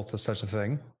amenable to such a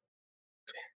thing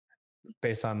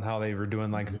based on how they were doing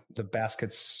like the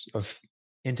baskets of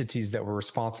entities that were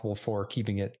responsible for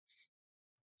keeping it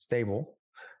stable.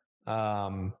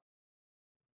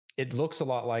 It looks a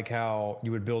lot like how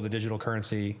you would build a digital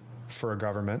currency for a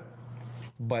government,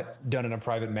 but done in a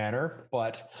private manner.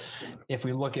 But if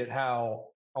we look at how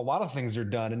a lot of things are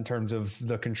done in terms of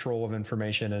the control of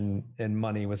information and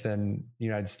money within the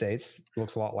United States. It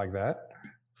looks a lot like that.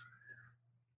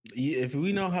 If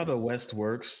we know how the West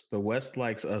works, the West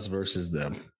likes us versus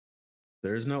them.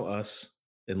 There is no us,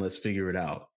 and let's figure it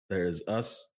out. There is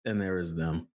us and there is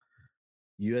them.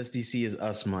 USDC is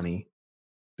us money.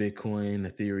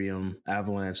 Bitcoin, Ethereum,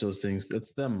 Avalanche, those things,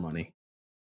 that's them money.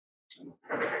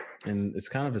 And it's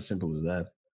kind of as simple as that.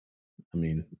 I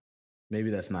mean,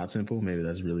 maybe that's not simple. Maybe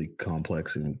that's really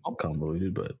complex and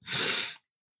convoluted, but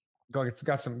It's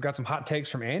got some hot takes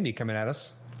from Andy coming at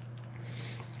us.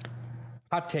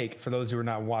 Hot take for those who are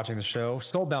not watching the show: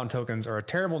 soulbound tokens are a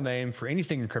terrible name for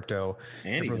anything in crypto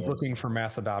and for looking for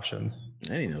mass adoption.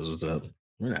 Andy knows what's up.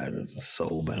 We're not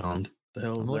soulbound. The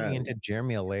hell is I'm that? looking into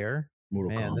Jeremy Allaire.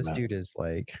 Mortal Man, this Kombat. dude is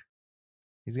like,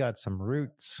 he's got some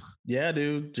roots. Yeah,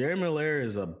 dude. Jeremy Allaire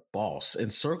is a boss,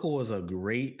 and Circle was a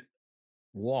great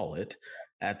wallet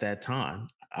at that time.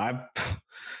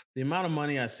 The amount of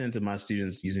money I sent to my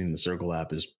students using the Circle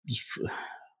app is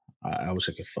I wish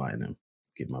I could find them,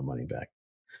 get my money back.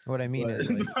 What I mean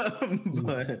is,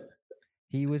 like, but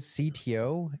he was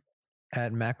CTO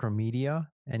at Macromedia,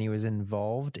 and he was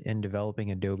involved in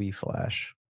developing Adobe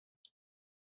Flash.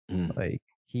 Like,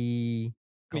 he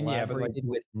collaborated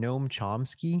with Noam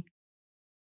Chomsky.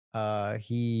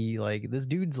 He this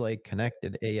dude's like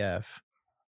connected AF.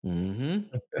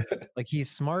 Like,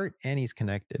 he's smart and he's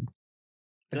connected.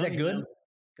 Is that good?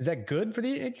 Is that good for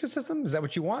the ecosystem? Is that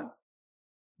what you want?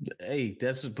 Hey,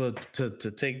 that's but to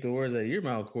take the words out of your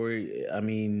mouth, Corey. I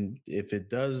mean, if it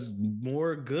does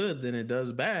more good than it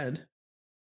does bad,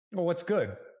 well, what's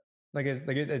good?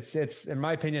 It's in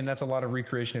my opinion, that's a lot of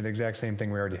recreation of the exact same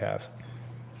thing we already have,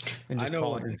 and just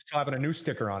slapping a new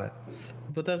sticker on it.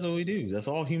 But that's what we do. That's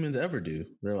all humans ever do.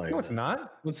 They're like, no, it's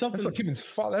not. When that's what humans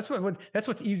follow. That's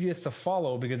what's easiest to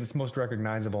follow because it's most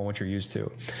recognizable and what you're used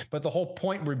to. But the whole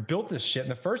point we built this shit in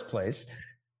the first place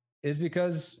is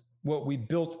because what we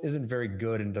built isn't very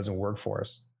good and doesn't work for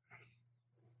us.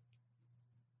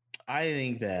 I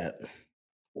think that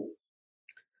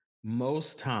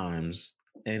most times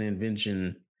an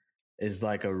invention is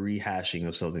like a rehashing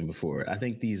of something before. I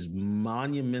think these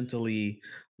monumentally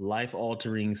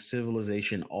life-altering,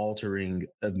 civilization-altering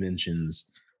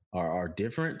inventions are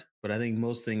different, but I think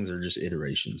most things are just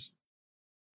iterations.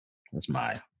 That's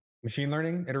my machine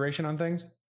learning iteration on things.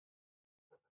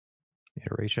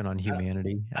 Iteration on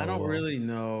humanity. I don't really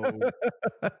know.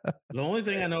 The only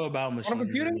thing I know about machine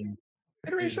learning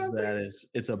iteration is that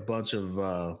it's a bunch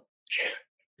of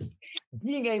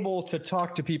being able to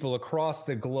talk to people across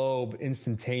the globe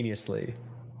instantaneously.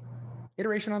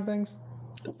 Iteration on things?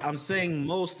 I'm saying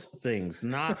most things,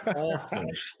 not all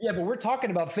things. Yeah, but we're talking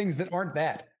about things that aren't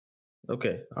that.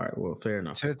 Okay. All right. Well, fair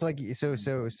enough. So it's like,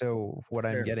 so what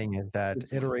I'm getting is that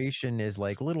iteration is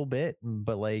like a little bit,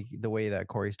 but like the way that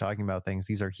Corey's talking about things,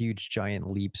 these are huge, giant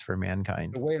leaps for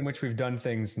mankind. The way in which we've done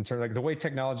things in terms of like the way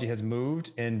technology has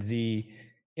moved and the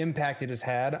impact it has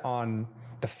had on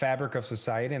the fabric of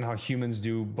society and how humans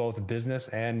do both business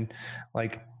and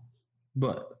like,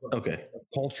 but okay,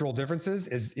 cultural differences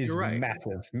is right.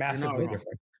 massively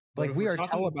different. Like, we are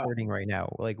teleporting right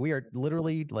now. Like, we are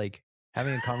literally like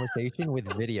having a conversation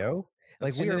with video.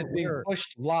 Like, we are being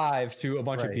pushed live to a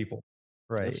bunch of people.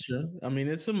 Right. That's true. I mean,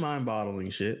 it's some mind-boggling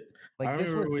shit. Like, this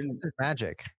is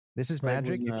magic. This is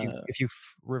magic. If you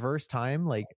reverse time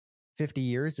like 50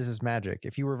 years, this is magic.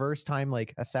 If you reverse time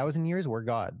like 1,000 years, we're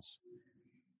gods.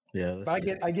 Yeah, but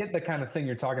I get the kind of thing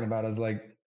you're talking about is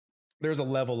like there's a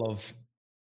level of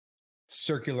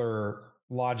circular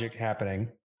logic happening.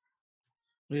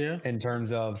 Yeah. In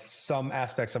terms of some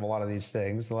aspects of a lot of these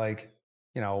things, like,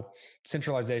 you know,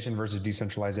 centralization versus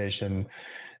decentralization,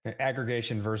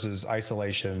 aggregation versus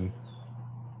isolation.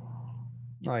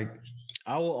 Like,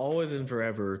 I will always and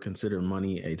forever consider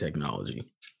money a technology.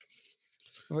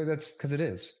 Well, that's because it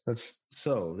is. That's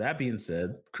so. That being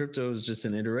said, crypto is just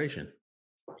an iteration.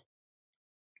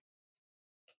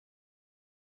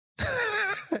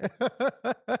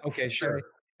 Okay, sure.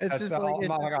 It's just like, I'm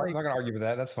not going to argue with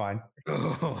that. That's fine.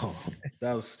 Oh,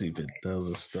 that was stupid. That was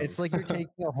a stuff. It's like you're taking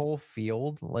a whole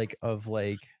field like of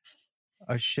like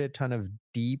a shit ton of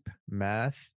deep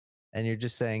math, and you're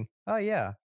just saying, "Oh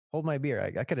yeah, hold my beer.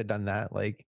 I could have done that."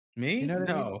 Like me? You know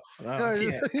no, I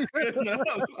mean? no,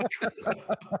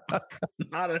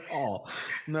 not at all.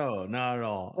 No, not at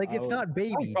all. Like, it's not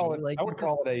baby. I would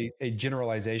call it a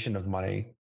generalization of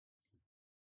money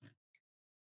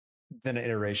than an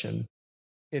iteration.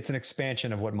 It's an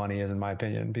expansion of what money is, in my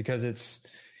opinion, because it's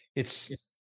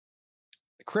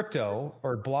crypto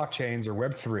or blockchains or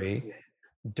Web3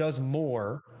 does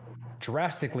more,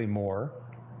 drastically more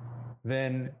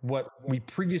than what we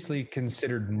previously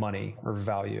considered money or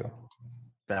value,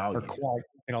 Value. or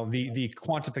the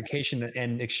quantification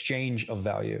and exchange of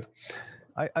value.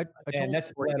 I And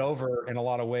that's bled over in a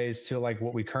lot of ways to like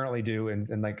what we currently do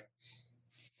and like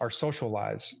our social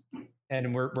lives.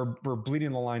 And we're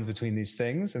bleeding the lines between these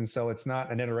things. And so it's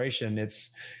not an iteration.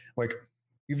 It's like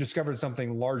you've discovered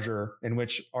something larger in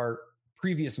which our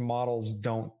previous models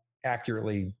don't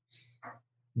accurately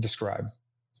describe.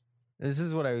 This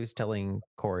is what I was telling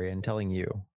Corey and telling you,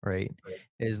 right?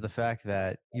 Is the fact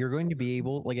that you're going to be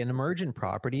able, like an emergent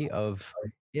property of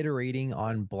iterating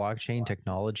on blockchain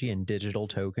technology and digital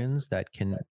tokens that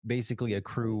can basically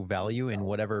accrue value in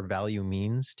whatever value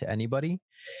means to anybody,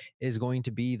 is going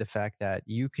to be the fact that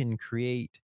you can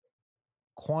create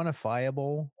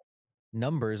quantifiable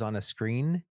numbers on a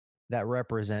screen that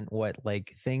represent what,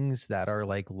 like, things that are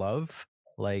like love,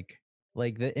 like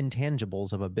the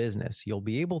intangibles of a business. You'll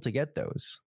be able to get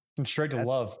those. And straight to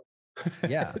love.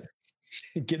 Yeah.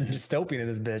 Getting dystopian in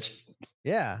this bitch.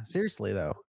 Yeah, seriously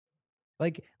though.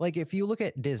 Like if you look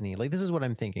at Disney, like this is what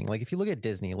I'm thinking. Like if you look at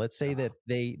Disney, let's say that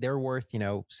they're worth,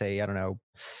 say, I don't know,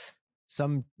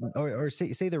 some or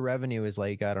say the revenue is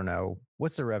like, I don't know,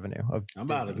 what's the revenue of I'm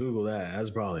about Disney? to Google that. That's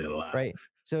probably a lot. Right.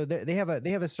 So they have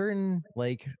a certain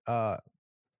like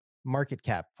market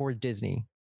cap for Disney.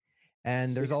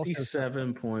 And there's also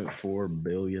 $67.4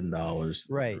 billion.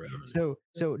 Right. So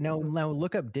now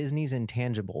look up Disney's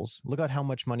intangibles. Look at how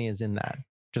much money is in that.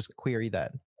 Just query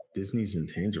that. Disney's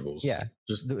intangibles. Yeah.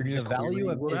 Just The value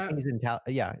of Disney's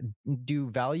do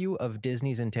value of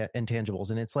Disney's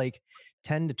intangibles, and it's like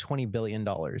 $10 to $20 billion.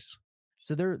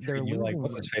 So they're like,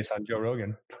 what's his face on Joe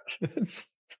Rogan?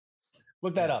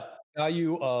 Look that up.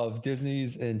 Value of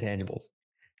Disney's intangibles.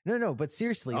 No, but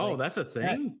seriously. Oh, that's a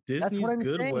thing? Disney's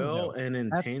goodwill and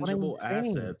intangible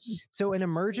assets. So an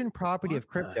emergent property of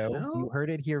crypto, you heard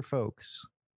it here, folks,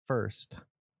 first.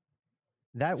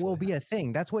 That will be a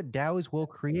thing. That's what DAOs will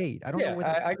create. I don't know whether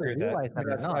I agree with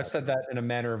that. I've said that in a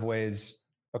manner of ways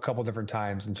a couple different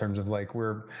times in terms of like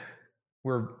we're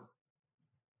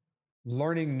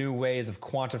learning new ways of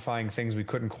quantifying things we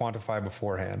couldn't quantify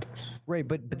beforehand. Right,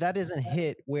 but that doesn't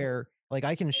hit where, like,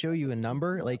 I can show you a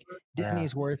number. Like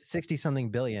Disney's worth 60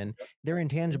 something billion. Their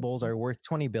intangibles are worth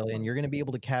 20 billion. You're going to be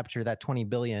able to capture that 20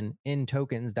 billion in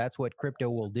tokens. That's what crypto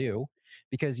will do,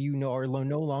 because you are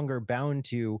no longer bound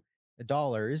to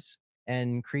dollars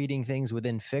and creating things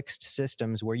within fixed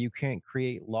systems where you can't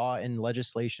create law and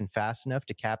legislation fast enough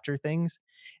to capture things,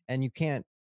 and you can't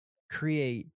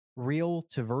create real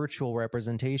to virtual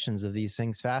representations of these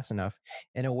things fast enough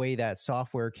in a way that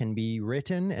software can be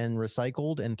written and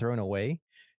recycled and thrown away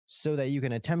so that you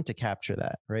can attempt to capture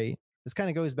that, right? This kind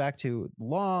of goes back to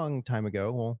long time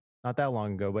ago. Well, not that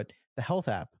long ago, but the health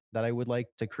app that I would like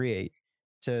to create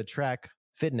to track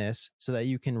fitness so that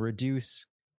you can reduce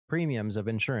premiums of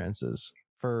insurances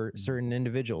for certain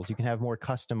individuals. You can have more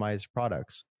customized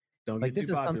products. Don't get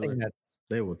too popular.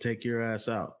 They will take your ass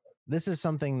out. This is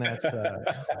something that's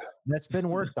that's been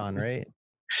worked on, right?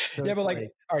 So yeah, but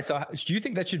like, all right. So do you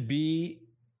think that should be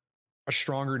a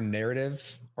stronger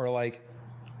narrative, or like,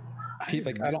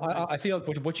 I feel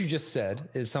like what you just said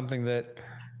is something that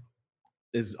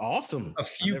is awesome. A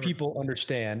few people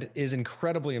understand is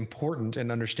incredibly important in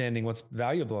understanding what's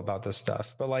valuable about this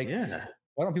stuff. But like,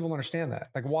 why don't people understand that?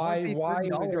 Like, why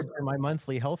for my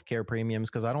monthly healthcare premiums?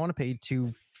 Because I don't want to pay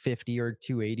 $250 or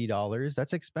 $280.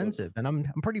 That's expensive, and I'm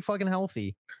pretty fucking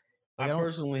healthy. Like, I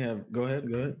personally have. Go ahead.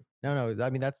 No. I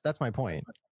mean, that's my point.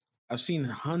 I've seen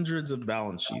hundreds of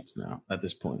balance sheets now at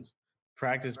this point.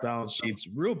 Practice balance sheets,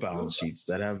 real balance sheets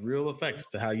that have real effects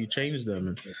to how you change them.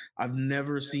 And I've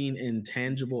never seen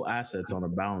intangible assets on a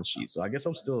balance sheet. So I guess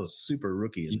I'm still a super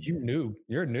rookie. You're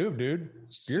a noob, dude.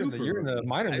 You're in the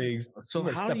minor league. So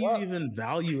how do you even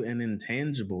value an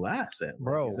intangible asset?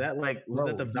 Bro, is that like, was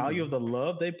that the value of the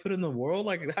love they put in the world?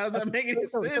 Like, how does that make any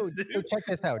sense, dude? So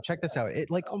check this out. It,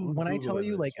 like, when I tell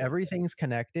you like everything's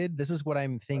connected, this is what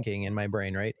I'm thinking in my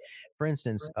brain, right? For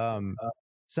instance,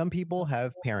 some people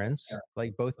have parents,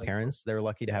 like both parents. They're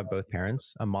lucky to have both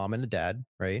parents, a mom and a dad,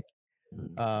 right?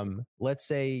 Let's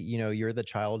say, you're the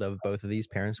child of both of these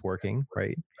parents working,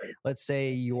 right? Let's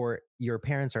say your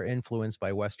parents are influenced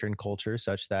by Western culture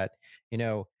such that,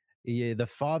 the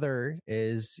father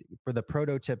is for the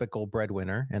prototypical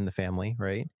breadwinner in the family,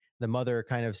 right? The mother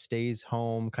kind of stays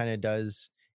home, kind of does,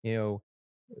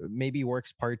 maybe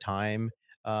works part-time,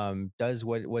 does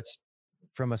what's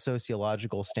from a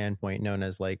sociological standpoint known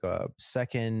as like a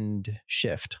second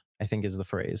shift, I think is the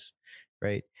phrase,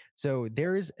 right? So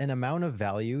there's an amount of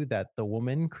value that the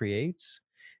woman creates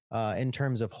in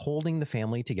terms of holding the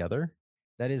family together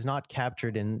that is not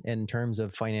captured in terms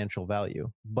of financial value,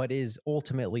 but is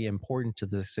ultimately important to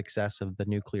the success of the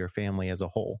nuclear family as a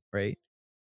whole, right?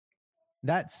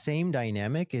 That same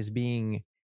dynamic is being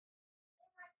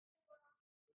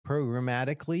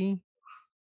programmatically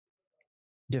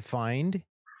defined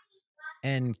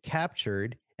and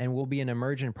captured and will be an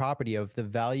emergent property of the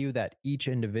value that each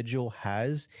individual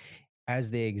has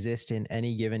as they exist in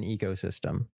any given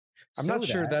ecosystem. I'm not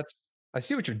sure I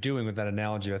see what you're doing with that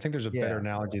analogy. I think there's a better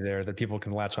analogy there that people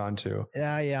can latch onto.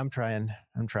 Yeah, I'm trying.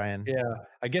 Yeah,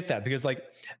 I get that because like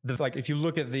if you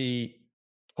look at the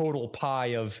total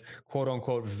pie of quote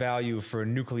unquote value for a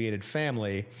nucleated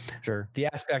family, sure, the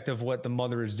aspect of what the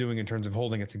mother is doing in terms of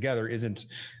holding it together isn't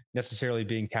necessarily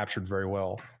being captured very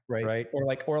well, right?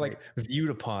 Or viewed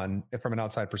upon from an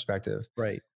outside perspective,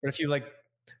 right? But if you like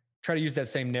try to use that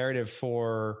same narrative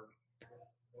for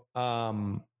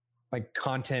like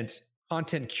content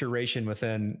curation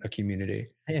within a community.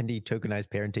 Andy, tokenized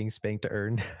parenting, spank to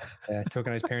earn. Yeah,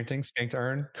 tokenized parenting, spank to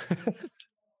earn.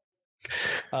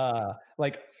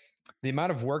 Like the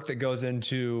amount of work that goes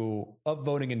into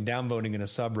upvoting and downvoting in a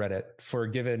subreddit for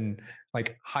a given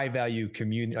like high value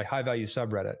community, like high value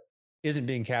subreddit, isn't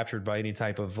being captured by any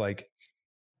type of like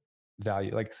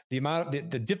value. Like the amount of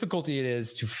the difficulty it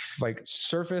is to like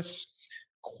surface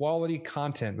quality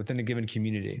content within a given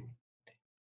community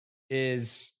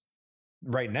is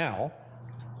right now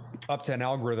up to an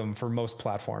algorithm for most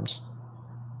platforms.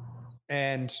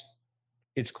 And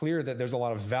it's clear that there's a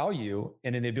lot of value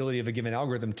in the ability of a given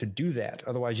algorithm to do that.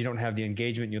 Otherwise, you don't have the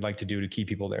engagement you'd like to do to keep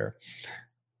people there.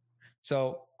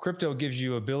 So crypto gives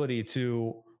you ability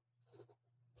to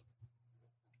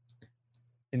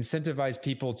incentivize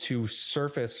people to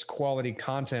surface quality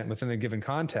content within a given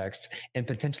context and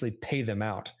potentially pay them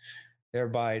out,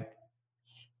 thereby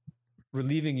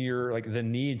relieving the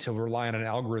need to rely on an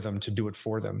algorithm to do it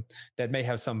for them that may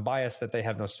have some bias that they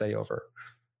have no say over.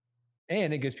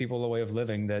 And it gives people a way of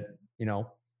living that,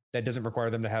 that doesn't require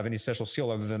them to have any special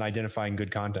skill other than identifying good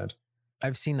content.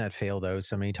 I've seen that fail though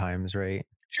so many times, right?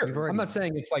 Sure. I'm not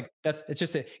saying it's like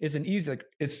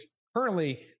it's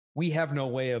currently we have no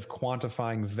way of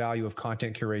quantifying value of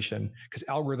content curation because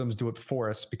algorithms do it for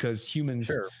us because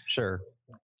humans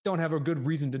don't have a good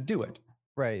reason to do it.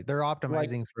 Right. They're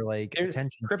optimizing for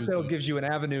attention. Crypto gives you an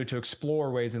avenue to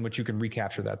explore ways in which you can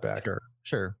recapture that back.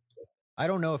 Sure. I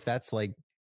don't know if that's I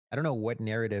don't know what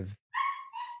narrative.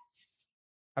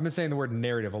 I've been saying the word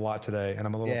narrative a lot today, and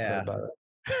I'm a little upset about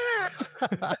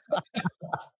it.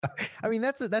 I mean,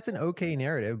 that's an okay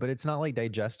narrative, but it's not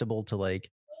digestible to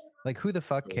like who the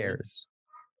fuck cares?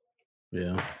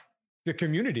 Yeah. The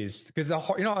communities, because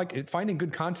finding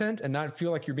good content and not feel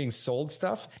like you're being sold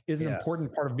stuff is an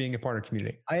important part of being a part of a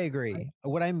community. I agree.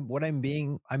 I'm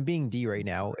being D right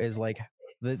now is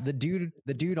the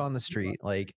dude on the street,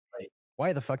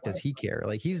 why the fuck does he care?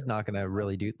 He's not gonna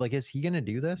really do is he gonna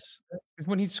do this?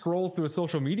 When he scrolls through a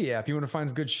social media app, he want to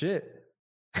find good shit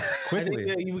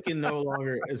quickly. I think we can no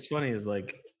longer. It's funny is I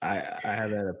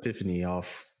had that epiphany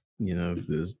off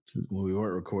this when we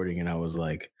weren't recording, and I was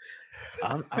like,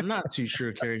 I'm not too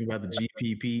sure caring about the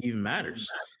GPP even matters.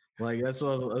 That's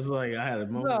what I was like. I had a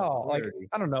moment. No,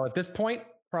 I don't know. At this point,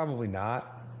 probably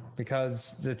not,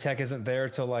 because the tech isn't there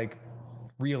to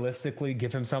realistically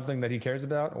give him something that he cares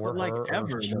about, or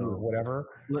or whatever.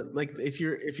 If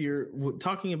you're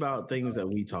talking about things that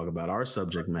we talk about, our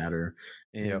subject matter,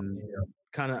 and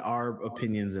kind of our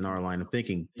opinions in our line of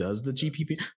thinking, does the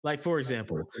GPP, for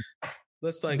example,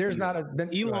 let's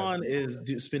Elon is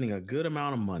spending a good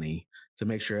amount of money to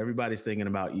make sure everybody's thinking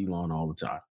about Elon all the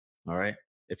time. All right.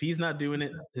 If he's not doing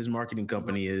it, his marketing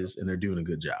company is, and they're doing a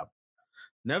good job.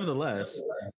 Nevertheless,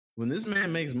 when this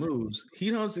man makes moves, he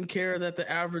doesn't care that the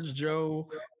average Joe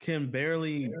can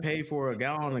barely pay for a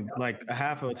gallon, a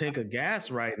half a tank of gas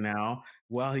right now,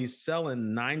 while he's selling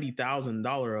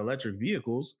 $90,000 electric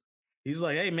vehicles. He's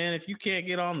like, hey man, if you can't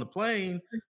get on the plane,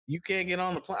 you can't get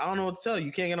on the plane. I don't know what to tell you.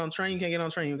 You can't get on the train. You can't get on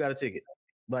the train. You got a ticket.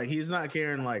 He's not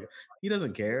caring. He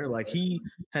doesn't care. He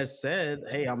has said,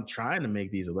 hey, I'm trying to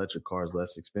make these electric cars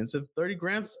less expensive. 30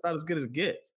 grand is about as good as it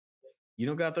gets. You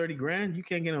don't got 30 grand, you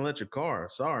can't get an electric car.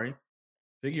 Sorry.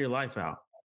 Figure your life out.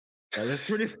 That's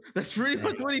pretty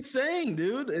much what he's saying,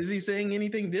 dude. Is he saying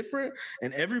anything different?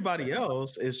 And everybody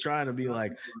else is trying to be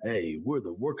like, hey, we're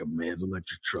the working man's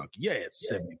electric truck. Yeah, it's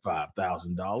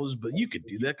 $75,000, but you could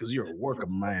do that because you're a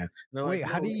working man. Wait,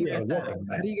 how do you get that?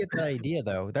 How do you get that idea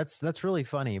though? That's really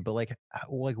funny. But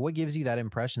what gives you that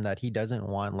impression that he doesn't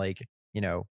want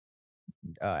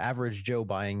average Joe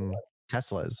buying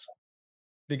Teslas?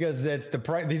 Because that's the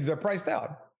price. They're priced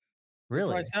out.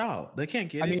 Really? Priced out. They can't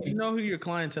get it. You know who your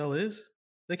clientele is?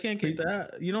 They can't get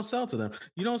that. You don't sell to them.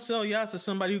 You don't sell yachts to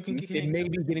somebody who can. It may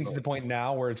be getting to the point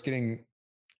now where it's getting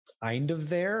kind of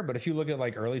there, but if you look at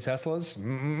like early Teslas,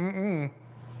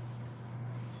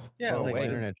 yeah, Oh, like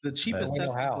wait. the cheapest I don't know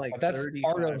Tesla how. is like But that's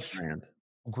part of 35 grand.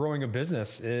 growing a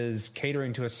business is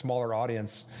catering to a smaller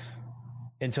audience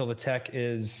until the tech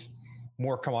is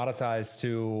more commoditized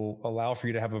to allow for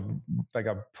you to have a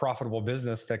profitable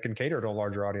business that can cater to a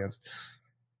larger audience.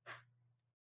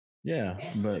 Yeah,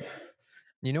 but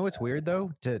You know what's weird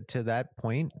though? To that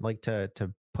point, like to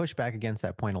push back against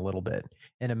that point a little bit.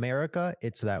 In America,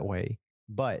 it's that way,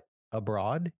 but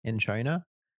abroad in China,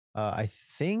 I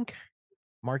think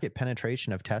market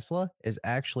penetration of Tesla is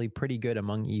actually pretty good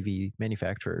among EV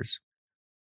manufacturers.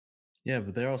 yeah,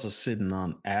 but they're also sitting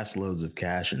on ass loads of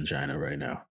cash in China right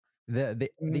now. The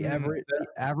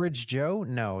average Joe,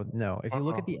 no. If you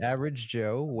look at the average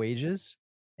Joe wages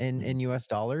in US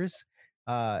dollars,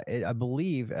 I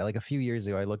believe like a few years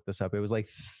ago I looked this up. It was like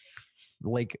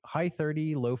high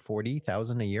 30, low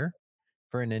 40,000 a year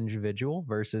for an individual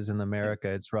versus in America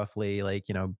it's roughly like,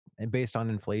 based on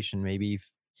inflation, maybe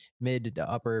mid to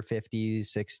upper 50s,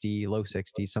 60, low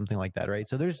 60s, something like that, right?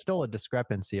 So there's still a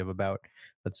discrepancy of about,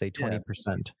 let's say,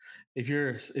 20%. If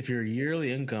your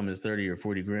yearly income is 30 or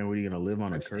 40 grand, what are you going to live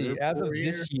on? Let's see. As of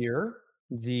this year,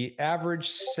 the average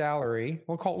salary,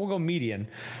 we'll go median.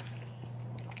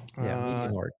 Yeah,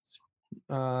 median works.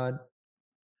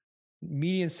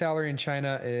 Median salary in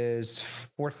China is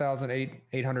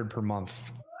 4,800 per month.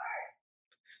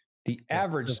 The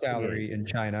average salary in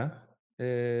China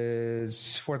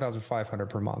is 4,500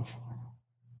 per month.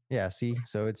 Yeah, see,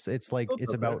 so it's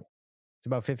about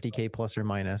 50K plus or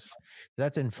minus.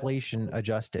 That's inflation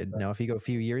adjusted. Now, if you go a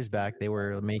few years back, they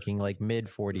were making like mid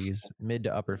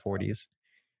to upper 40s.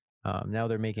 Now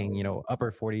they're making,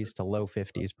 upper 40s to low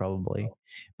 50s probably.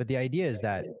 But the idea is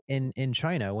that in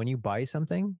China, when you buy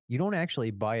something, you don't actually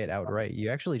buy it outright.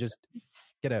 You actually just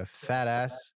get a fat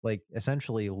ass, like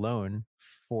essentially loan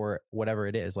for whatever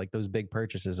it is, like those big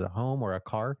purchases, a home or a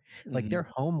car. Like their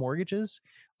home mortgages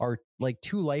are like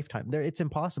 2 lifetime. It's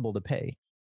impossible to pay,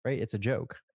 right? It's a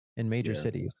joke in major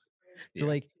cities. So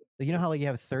like you know how like you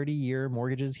have 30-year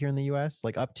mortgages here in the US,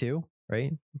 like up to,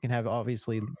 right? You can have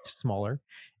obviously smaller.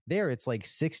 There it's like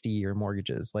 60-year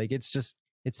mortgages. Like it's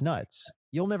nuts.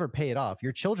 You'll never pay it off.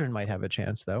 Your children might have a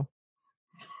chance though.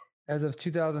 As of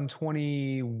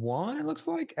 2021, it looks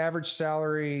like average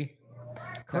salary.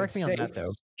 Correct me on that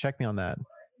though. Check me on that.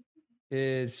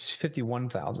 Is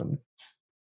 51,000.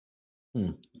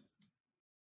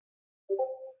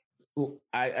 Well,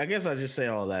 I guess I just say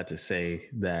all that to say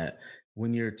that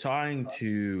when you're trying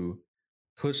to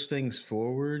push things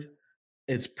forward,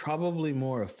 it's probably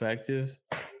more effective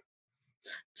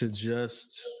to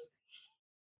just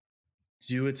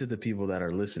do it to the people that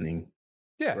are listening.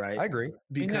 Yeah, right. I agree.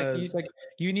 Because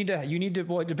you need to.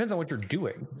 Well, it depends on what you're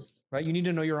doing, right? You need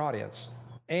to know your audience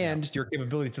and your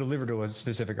capability to deliver to a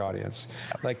specific audience.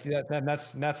 Like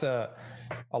that's a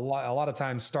lot of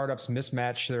times startups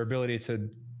mismatch their ability to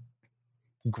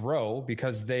grow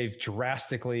because they've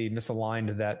drastically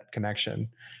misaligned that connection.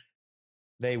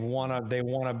 They want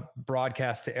to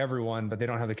broadcast to everyone, but they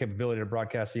don't have the capability to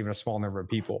broadcast to even a small number of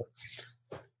people.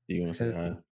 You want to say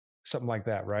hi? Something like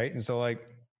that, right? And so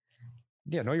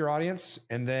know your audience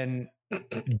and then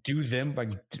do them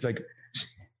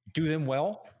do them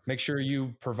well. Make sure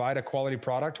you provide a quality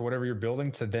product or whatever you're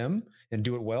building to them and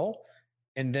do it well.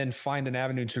 And then find an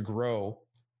avenue to grow.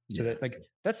 So that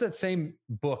that's that same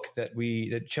book that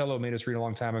Cello made us read a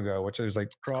long time ago, which is like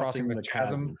crossing the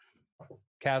chasm.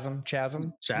 Chasm.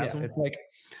 Yeah, it's like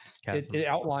it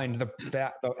outlined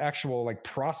the actual like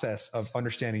process of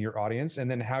understanding your audience and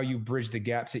then how you bridge the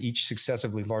gap to each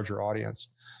successively larger audience.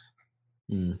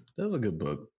 That was a good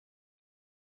book.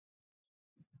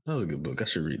 I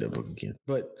should read that book again.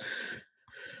 But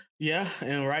yeah,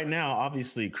 and right now,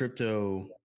 obviously, crypto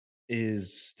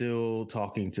is still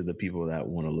talking to the people that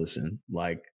want to listen.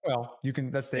 Like, well, you can.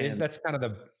 That's kind of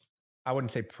the. I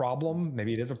wouldn't say problem.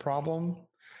 Maybe it is a problem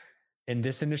in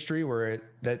this industry where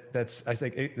that's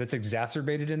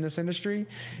exacerbated in this industry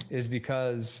is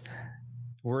because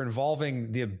we're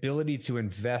involving the ability to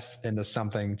invest into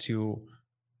something to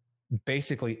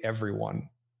basically everyone.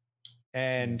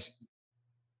 And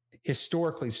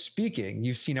historically speaking,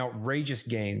 you've seen outrageous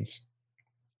gains.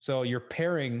 So you're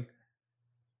pairing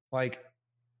like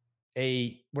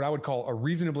what I would call a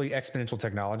reasonably exponential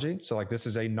technology. So like this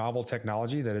is a novel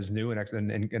technology that is new and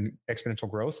exponential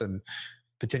growth and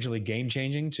potentially game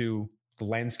changing to the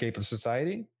landscape of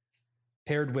society,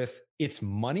 paired with its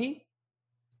money,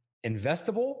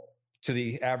 investable to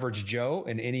the average Joe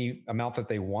in any amount that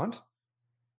they want.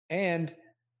 And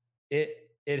it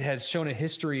it has shown a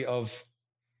history of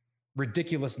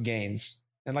ridiculous gains.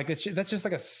 And like that's just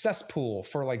like a cesspool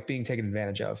for like being taken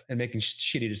advantage of and making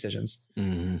shitty decisions.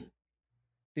 Mm-hmm.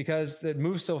 Because it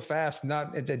moves so fast,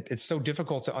 it's so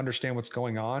difficult to understand what's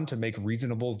going on to make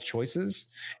reasonable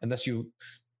choices unless you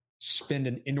spend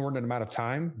an inordinate amount of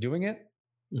time doing it.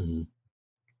 Mm-hmm.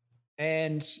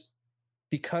 And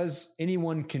because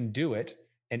anyone can do it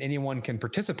and anyone can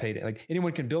participate in, like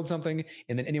anyone can build something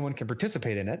and then anyone can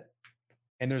participate in it,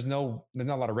 and there's not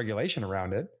a lot of regulation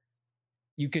around it.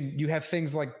 You have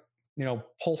things like,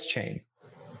 pulse chain,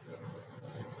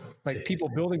 like people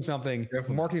building something,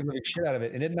 marketing the shit out of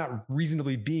it, and it not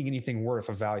reasonably being anything worth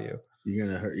of value.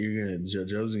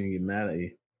 Joe's gonna get mad at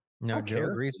you. No, Joe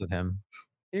agrees with him.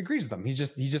 He agrees with them. He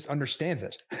just understands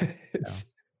it.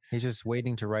 He's just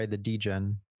waiting to ride the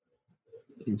degen.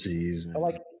 Jeez, man.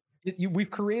 Like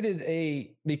we've created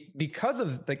because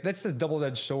of like, that's the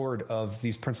double-edged sword of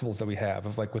these principles that we have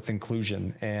of like with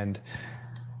inclusion and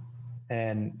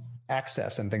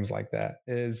access and things like that,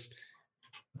 is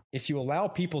if you allow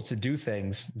people to do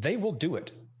things, they will do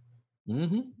it.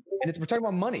 Mm-hmm. And we're talking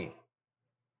about money,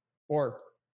 or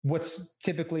what's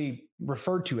typically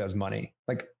referred to as money,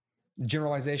 like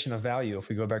generalization of value. If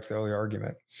we go back to the earlier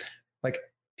argument, like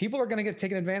people are going to get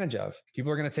taken advantage of.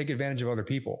 People are going to take advantage of other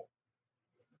people.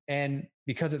 And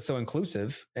because it's so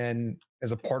inclusive and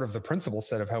as a part of the principle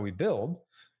set of how we build,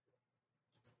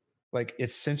 like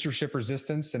it's censorship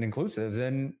resistance and inclusive,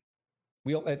 then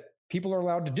people are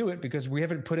allowed to do it because we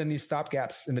haven't put in these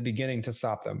stopgaps in the beginning to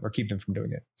stop them or keep them from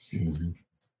doing it. Mm-hmm.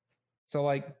 So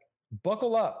like,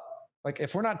 buckle up. Like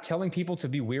if we're not telling people to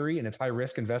be wary and it's high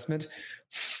risk investment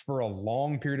for a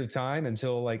long period of time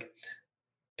until like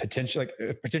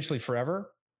potentially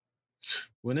forever.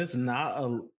 When it's not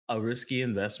a risky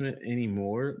investment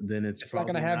anymore, then it's not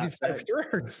going to have these kind of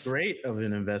returns. Great of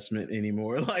an investment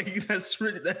anymore. Like that's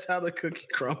how the cookie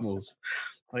crumbles.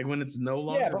 Like when it's no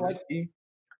longer risky.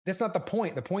 That's not the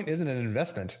point. The point isn't an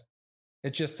investment.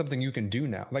 It's just something you can do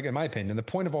now. Like in my opinion, the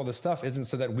point of all this stuff isn't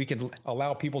so that we can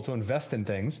allow people to invest in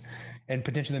things and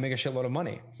potentially make a shitload of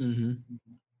money. Mm-hmm.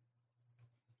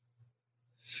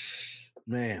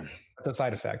 Man, that's a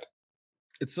side effect.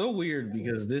 It's so weird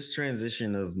because this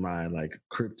transition of my like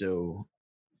crypto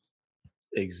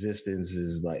existence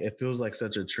is like, it feels like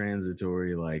such a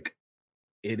transitory, like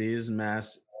it is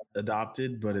mass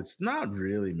adopted, but it's not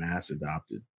really mass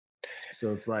adopted.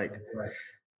 So it's like,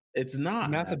 it's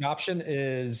not. Mass adoption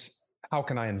is how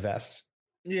can I invest?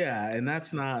 Yeah. And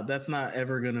that's not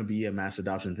ever going to be a mass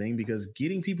adoption thing because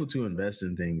getting people to invest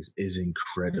in things is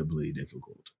incredibly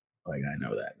difficult. Like I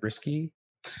know that. Risky.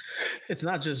 It's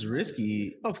not just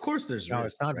risky. Of course there's risk. No,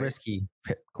 it's not risky,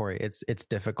 Corey. It's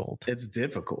difficult. It's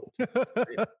difficult.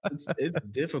 it's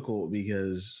difficult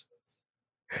because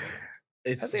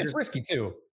it's risky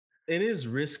too. It is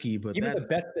risky, but even the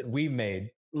bet that we made,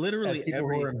 literally people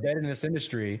who were embedded in this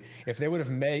industry, if they would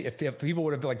have made, if people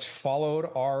would have like followed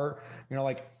our,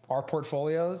 like our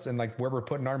portfolios and like where we're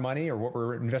putting our money or what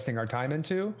we're investing our time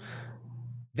into,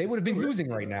 they would have been losing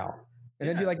right now. And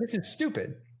they'd be like, this is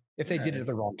stupid. If they did it at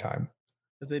the wrong time.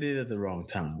 If they did it at the wrong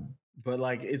time. But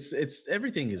like it's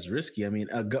everything is risky. I mean,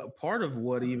 part of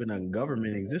what even a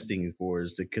government existing for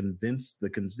is to convince the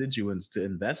constituents to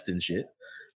invest in shit.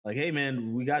 Like, hey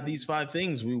man, we got these 5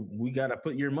 things. We got to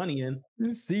put your money in.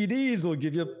 CDs will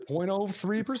give you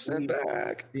 0.03%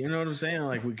 back. You know what I'm saying?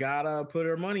 Like, we gotta put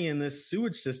our money in this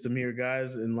sewage system here,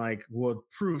 guys. And like, well,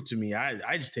 prove to me.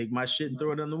 I just take my shit and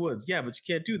throw it in the woods. Yeah, but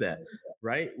you can't do that,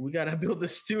 right? We gotta build the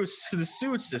sewage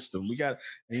system. You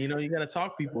gotta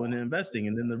talk people into investing.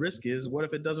 And then the risk is, what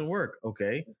if it doesn't work?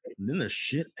 Okay, and then there's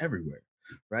shit everywhere.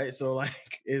 Right. So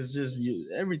like, it's just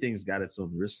everything's got its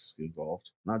own risks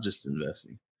involved, not just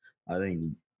investing. I think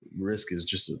risk is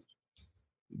just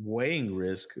weighing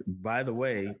risk. By the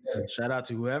way, shout out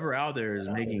to whoever out there is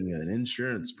making an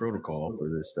insurance protocol for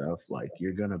this stuff. Like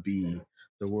you're going to be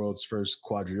the world's first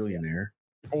quadrillionaire.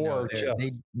 Or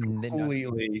just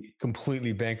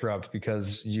completely bankrupt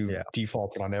because you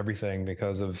defaulted on everything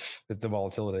because of the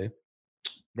volatility.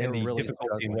 They're really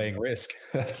difficulty in weighing risk.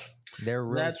 They're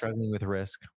really struggling with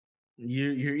risk.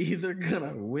 You're either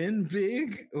gonna win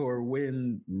big or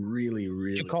win really,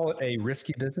 really. Would you call it a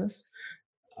risky business?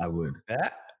 I would.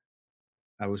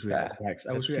 I wish we had a sax.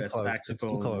 I wish we had a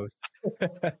saxophone. Close.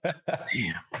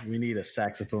 Damn, we need a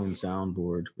saxophone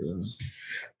soundboard for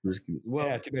risky. Well,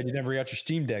 yeah, too bad you never got your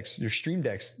Stream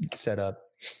Decks set up.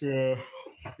 Yeah.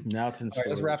 Now it's in storage.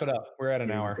 All right, let's wrap it up. We're at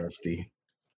an hour. Rusty.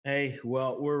 Hey,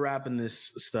 well, we're wrapping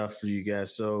this stuff for you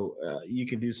guys, so you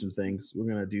can do some things. We're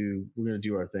gonna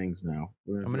do our things now.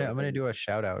 I'm gonna do a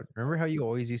shout out. Remember how you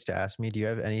always used to ask me, "Do you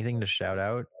have anything to shout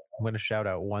out?" I'm going to shout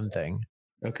out one thing.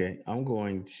 Okay, I'm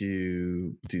going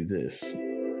to do this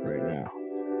right now.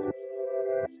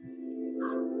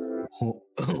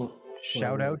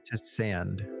 Shout out to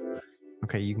Sand.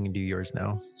 Okay, you can do yours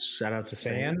now. Shout out to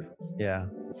Sand. Yeah.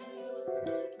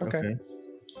 Okay.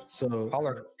 So,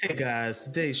 Holler. hey guys,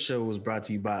 today's show was brought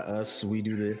to you by us. We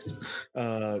do this.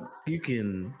 You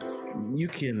can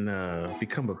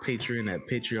become a patron at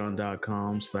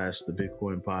patreon.com/the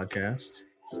Bitcoin Podcast.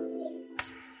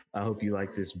 I hope you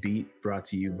like this beat brought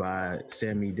to you by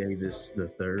Sammy Davis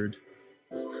III.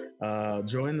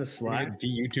 Join the Slack.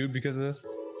 YouTube because of this?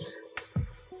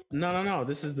 No.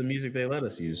 This is the music they let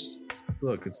us use.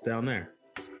 Look, it's down there.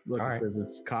 Look, All it right. says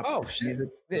it's copy Oh, shit. music.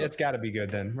 It's got to be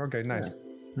good then. Okay, nice.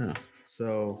 Yeah.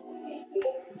 So,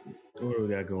 what do we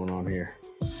got going on here?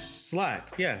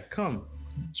 Slack. Yeah, come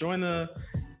join the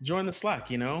Slack.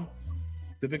 You know,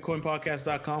 the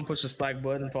BitcoinPodcast.com. Push the Slack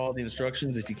button. Follow the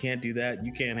instructions. If you can't do that,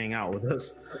 you can't hang out with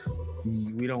us.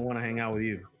 We don't want to hang out with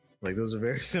you. Like, those are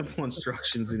very simple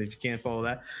instructions, and if you can't follow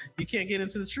that, you can't get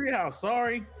into the treehouse.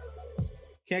 Sorry,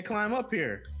 can't climb up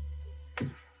here.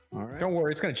 All right. Don't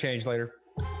worry, it's going to change later.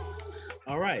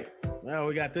 All right. Well,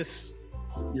 we got this.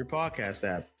 Your podcast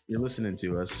app. You're listening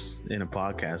to us in a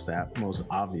podcast app, most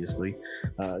obviously.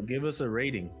 Give us a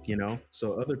rating,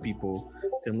 so other people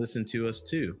can listen to us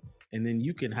too. And then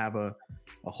you can have a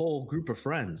whole group of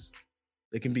friends.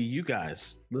 It can be you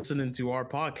guys listening to our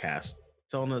podcast,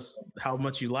 telling us how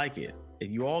much you like it.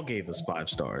 And you all gave us 5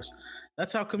 stars.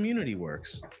 That's how community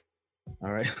works.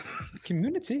 All right.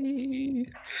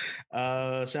 Community.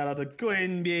 Shout out to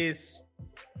Coinbase.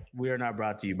 We are not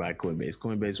brought to you by Coinbase.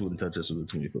 Coinbase wouldn't touch us with a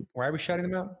 20-foot. Why are we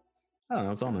shouting them out? I don't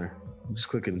know. It's on there. I'm just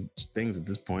clicking things at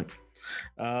this point.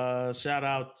 Shout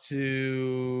out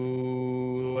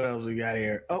to what else we got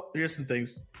here? Oh, here's some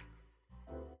things.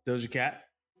 Doja Cat.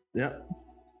 Yep.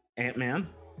 Ant-Man.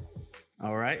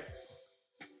 All right.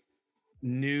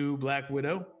 New Black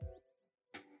Widow.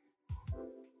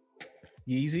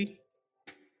 Yeezy.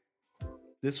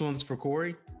 This one's for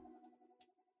Corey.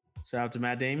 Shout out to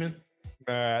Matt Damon.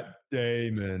 Matt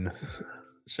Damon.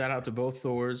 Shout out to both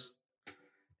Thors.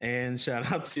 And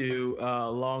shout out to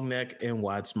Long Neck and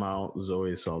Wide Smile,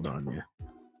 Zoe Saldana.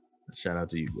 Shout out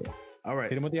to you, bro. All right.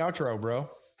 Hit him with the outro, bro.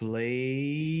 Play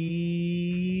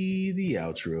the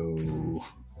outro.